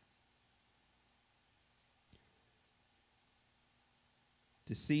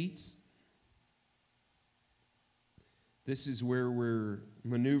 deceits. This is where we're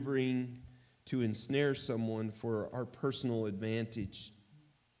maneuvering to ensnare someone for our personal advantage.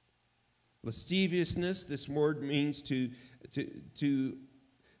 Lasciviousness, this word means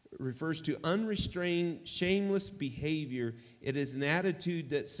refers to unrestrained, shameless behavior. It is an attitude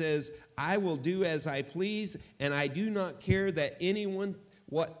that says, I will do as I please, and I do not care that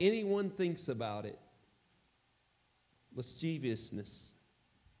what anyone thinks about it. Lasciviousness.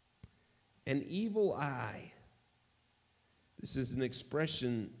 An evil eye. This is an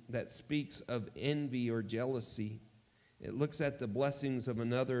expression that speaks of envy or jealousy. It looks at the blessings of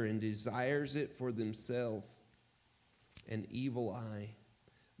another and desires it for themselves. An evil eye.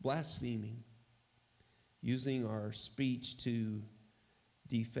 Blaspheming. Using our speech to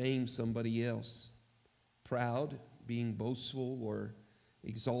defame somebody else. Proud, being boastful or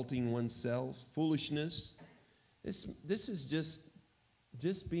exalting oneself. Foolishness. This is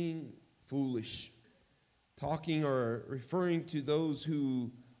just being foolish. Talking or referring to those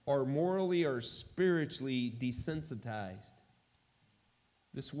who are morally or spiritually desensitized.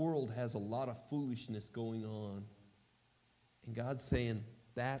 This world has a lot of foolishness going on. And God's saying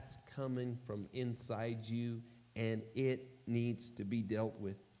that's coming from inside you, and it needs to be dealt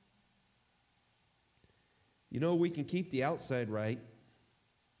with. You know, we can keep the outside right,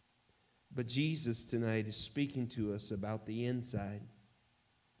 but Jesus tonight is speaking to us about the inside.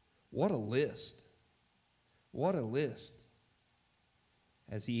 What a list. What a list.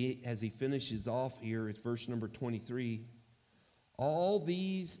 As he finishes off here, it's verse number 23. All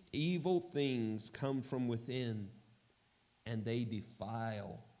these evil things come from within, and they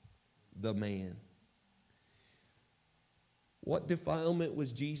defile the man. What defilement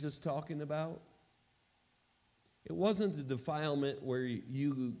was Jesus talking about? It wasn't the defilement where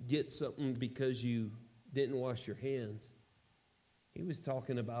you get something because you didn't wash your hands. He was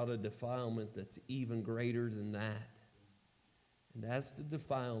talking about a defilement that's even greater than that. And that's the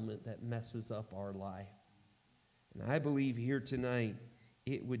defilement that messes up our life. And I believe here tonight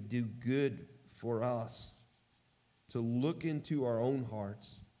it would do good for us to look into our own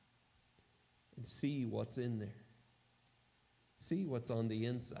hearts and see what's in there. See what's on the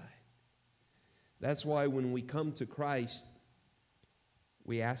inside. That's why when we come to Christ,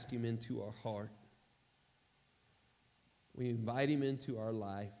 we ask Him into our heart. We invite Him into our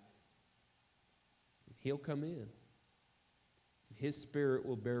life. He'll come in. His Spirit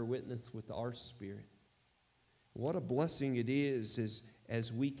will bear witness with our spirit. What a blessing it is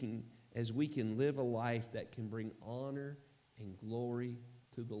as we can live a life that can bring honor and glory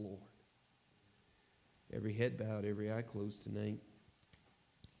to the Lord. Every head bowed, every eye closed tonight.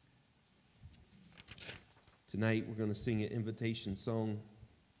 Tonight we're going to sing an invitation song.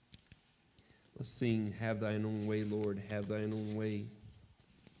 Let's sing, "Have Thine Own Way, Lord, have Thine own way."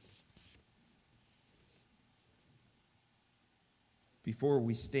 Before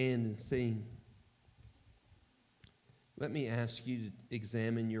we stand and sing, let me ask you to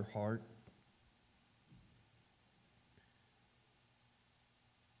examine your heart.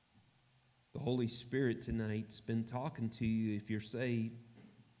 The Holy Spirit tonight's been talking to you if you're saved.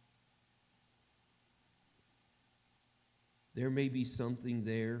 There may be something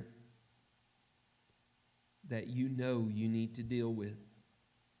there that you know you need to deal with.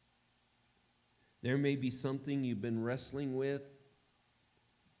 There may be something you've been wrestling with.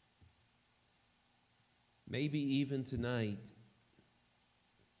 Maybe even tonight,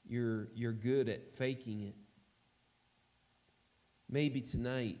 you're good at faking it. Maybe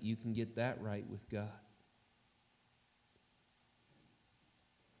tonight you can get that right with God.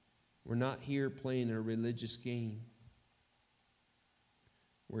 We're not here playing a religious game.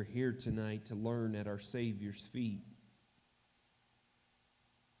 We're here tonight to learn at our Savior's feet.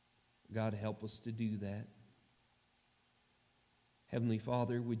 God, help us to do that. Heavenly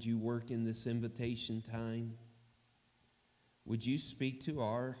Father, would you work in this invitation time? Would you speak to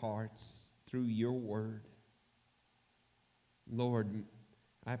our hearts through your word? Lord,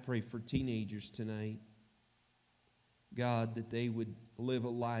 I pray for teenagers tonight, God, that they would live a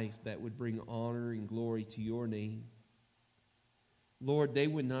life that would bring honor and glory to your name. Lord, they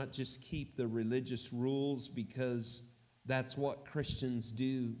would not just keep the religious rules because that's what Christians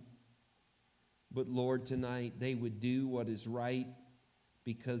do. But Lord, tonight they would do what is right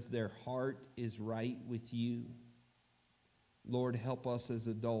because their heart is right with you. Lord, help us as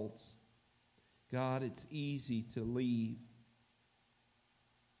adults. God, it's easy to leave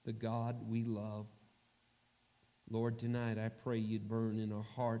the God we love. Lord, tonight I pray you'd burn in our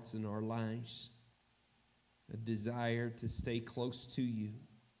hearts and our lives a desire to stay close to you,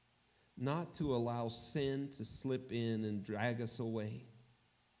 not to allow sin to slip in and drag us away.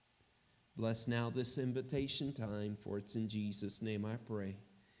 Bless now this invitation time, for it's in Jesus' name I pray.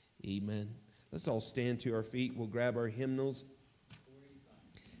 Amen. Let's all stand to our feet. We'll grab our hymnals.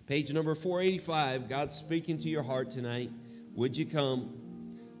 Page number 485. God's speaking to your heart tonight. Would you come?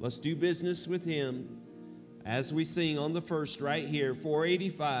 Let's do business with Him as we sing on the first right here,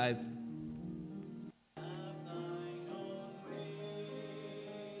 485.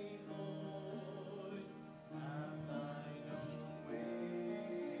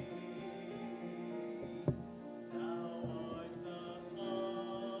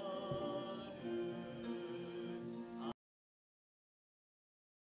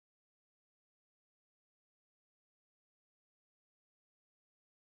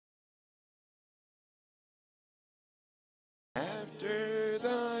 After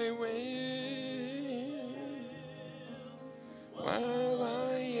thy will, while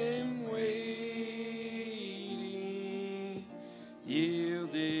I am waiting,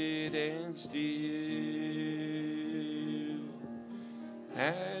 yielded and still,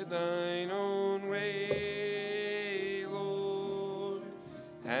 have thine own way, Lord,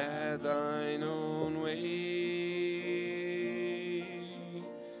 have thine own way.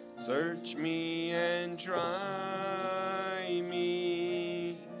 Search me and try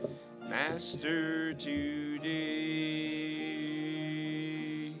me, Master, today.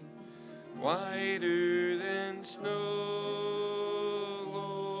 Whiter than snow,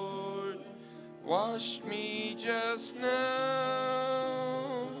 Lord, wash me just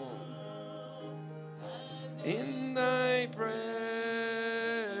now. In thy presence,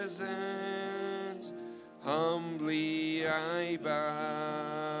 humbly I bow.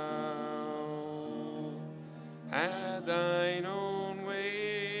 Have thine own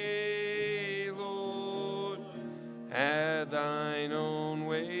way, Lord, have thine own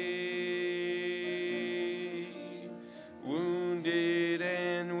way. Wounded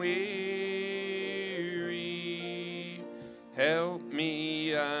weary. Help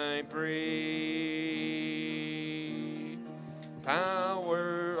me, I pray.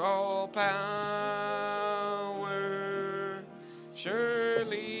 Power, all power,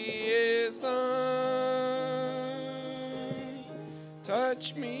 surely is thine.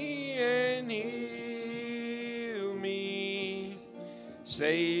 Touch me and heal me,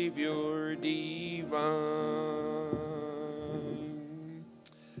 Savior divine.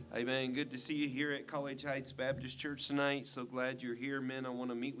 Amen. Good to see you here at College Heights Baptist Church tonight. So glad you're here, men. I want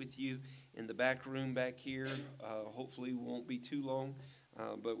to meet with you in the back room back here. Hopefully, won't be too long.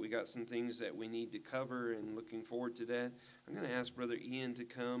 But we got some things that we need to cover, and looking forward to that. I'm going to ask Brother Ian to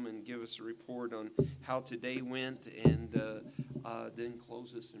come and give us a report on how today went, and then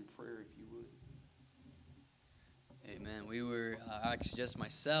close us in prayer, if you would. Amen. We were actually just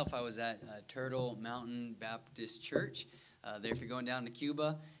myself. I was at Turtle Mountain Baptist Church. There, if you're going down to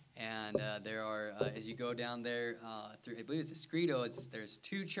Cuba, and there are, as you go down there, through, I believe it's Escrito, there's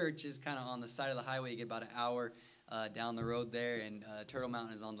two churches kind of on the side of the highway. You get about an hour down the road there, and Turtle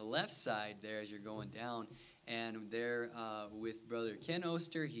Mountain is on the left side there as you're going down. And there with Brother Ken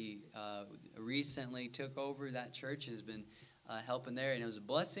Oster, he recently took over that church and has been helping there, and it was a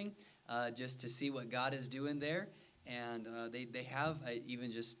blessing just to see what God is doing there. And they have,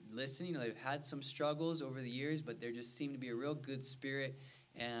 even just listening, they've had some struggles over the years, but there just seemed to be a real good spirit.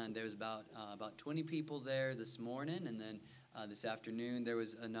 And there was about 20 people there this morning, and then this afternoon there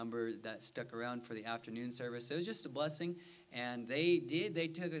was a number that stuck around for the afternoon service. So it was just a blessing, and they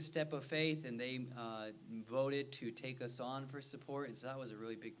took a step of faith, and they voted to take us on for support, and so that was a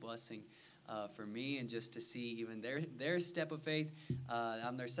really big blessing for me, and just to see even their step of faith.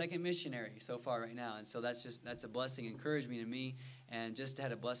 I'm their second missionary so far right now, and so that's a blessing, encouragement to me, and just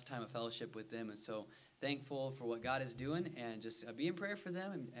had a blessed time of fellowship with them. And so thankful for what God is doing, and just be in prayer for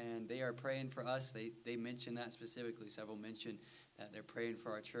them, and they are praying for us. They mentioned that specifically. Several mentioned that they're praying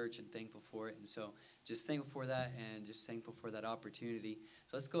for our church and thankful for it. And so just thankful for that, and just thankful for that opportunity.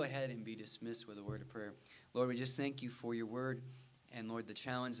 So let's go ahead and be dismissed with a word of prayer. Lord, we just thank you for your word. And Lord, the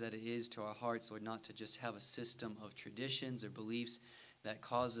challenge that it is to our hearts, Lord, not to just have a system of traditions or beliefs that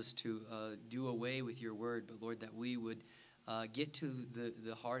cause us to do away with your word, but Lord, that we would get to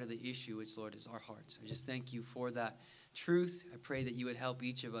the heart of the issue, which, Lord, is our hearts. I just thank you for that truth. I pray that you would help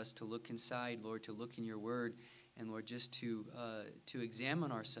each of us to look inside, Lord, to look in your word, and Lord, just to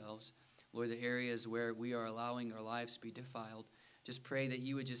examine ourselves, Lord, the areas where we are allowing our lives to be defiled. Just pray that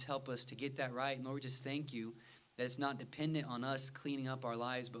you would just help us to get that right. And Lord, just thank you that it's not dependent on us cleaning up our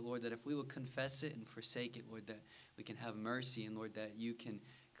lives, but Lord, that if we will confess it and forsake it, Lord, that we can have mercy, and Lord, that you can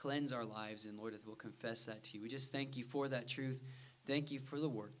cleanse our lives, and Lord, that we'll confess that to you. We just thank you for that truth. Thank you for the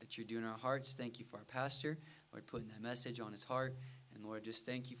work that you're doing in our hearts. Thank you for our pastor, Lord, putting that message on his heart. And Lord, just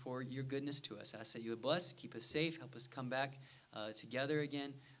thank you for your goodness to us. I ask that you would bless, keep us safe, help us come back together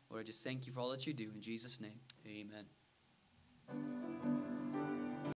again. Lord, I just thank you for all that you do. In Jesus' name, amen.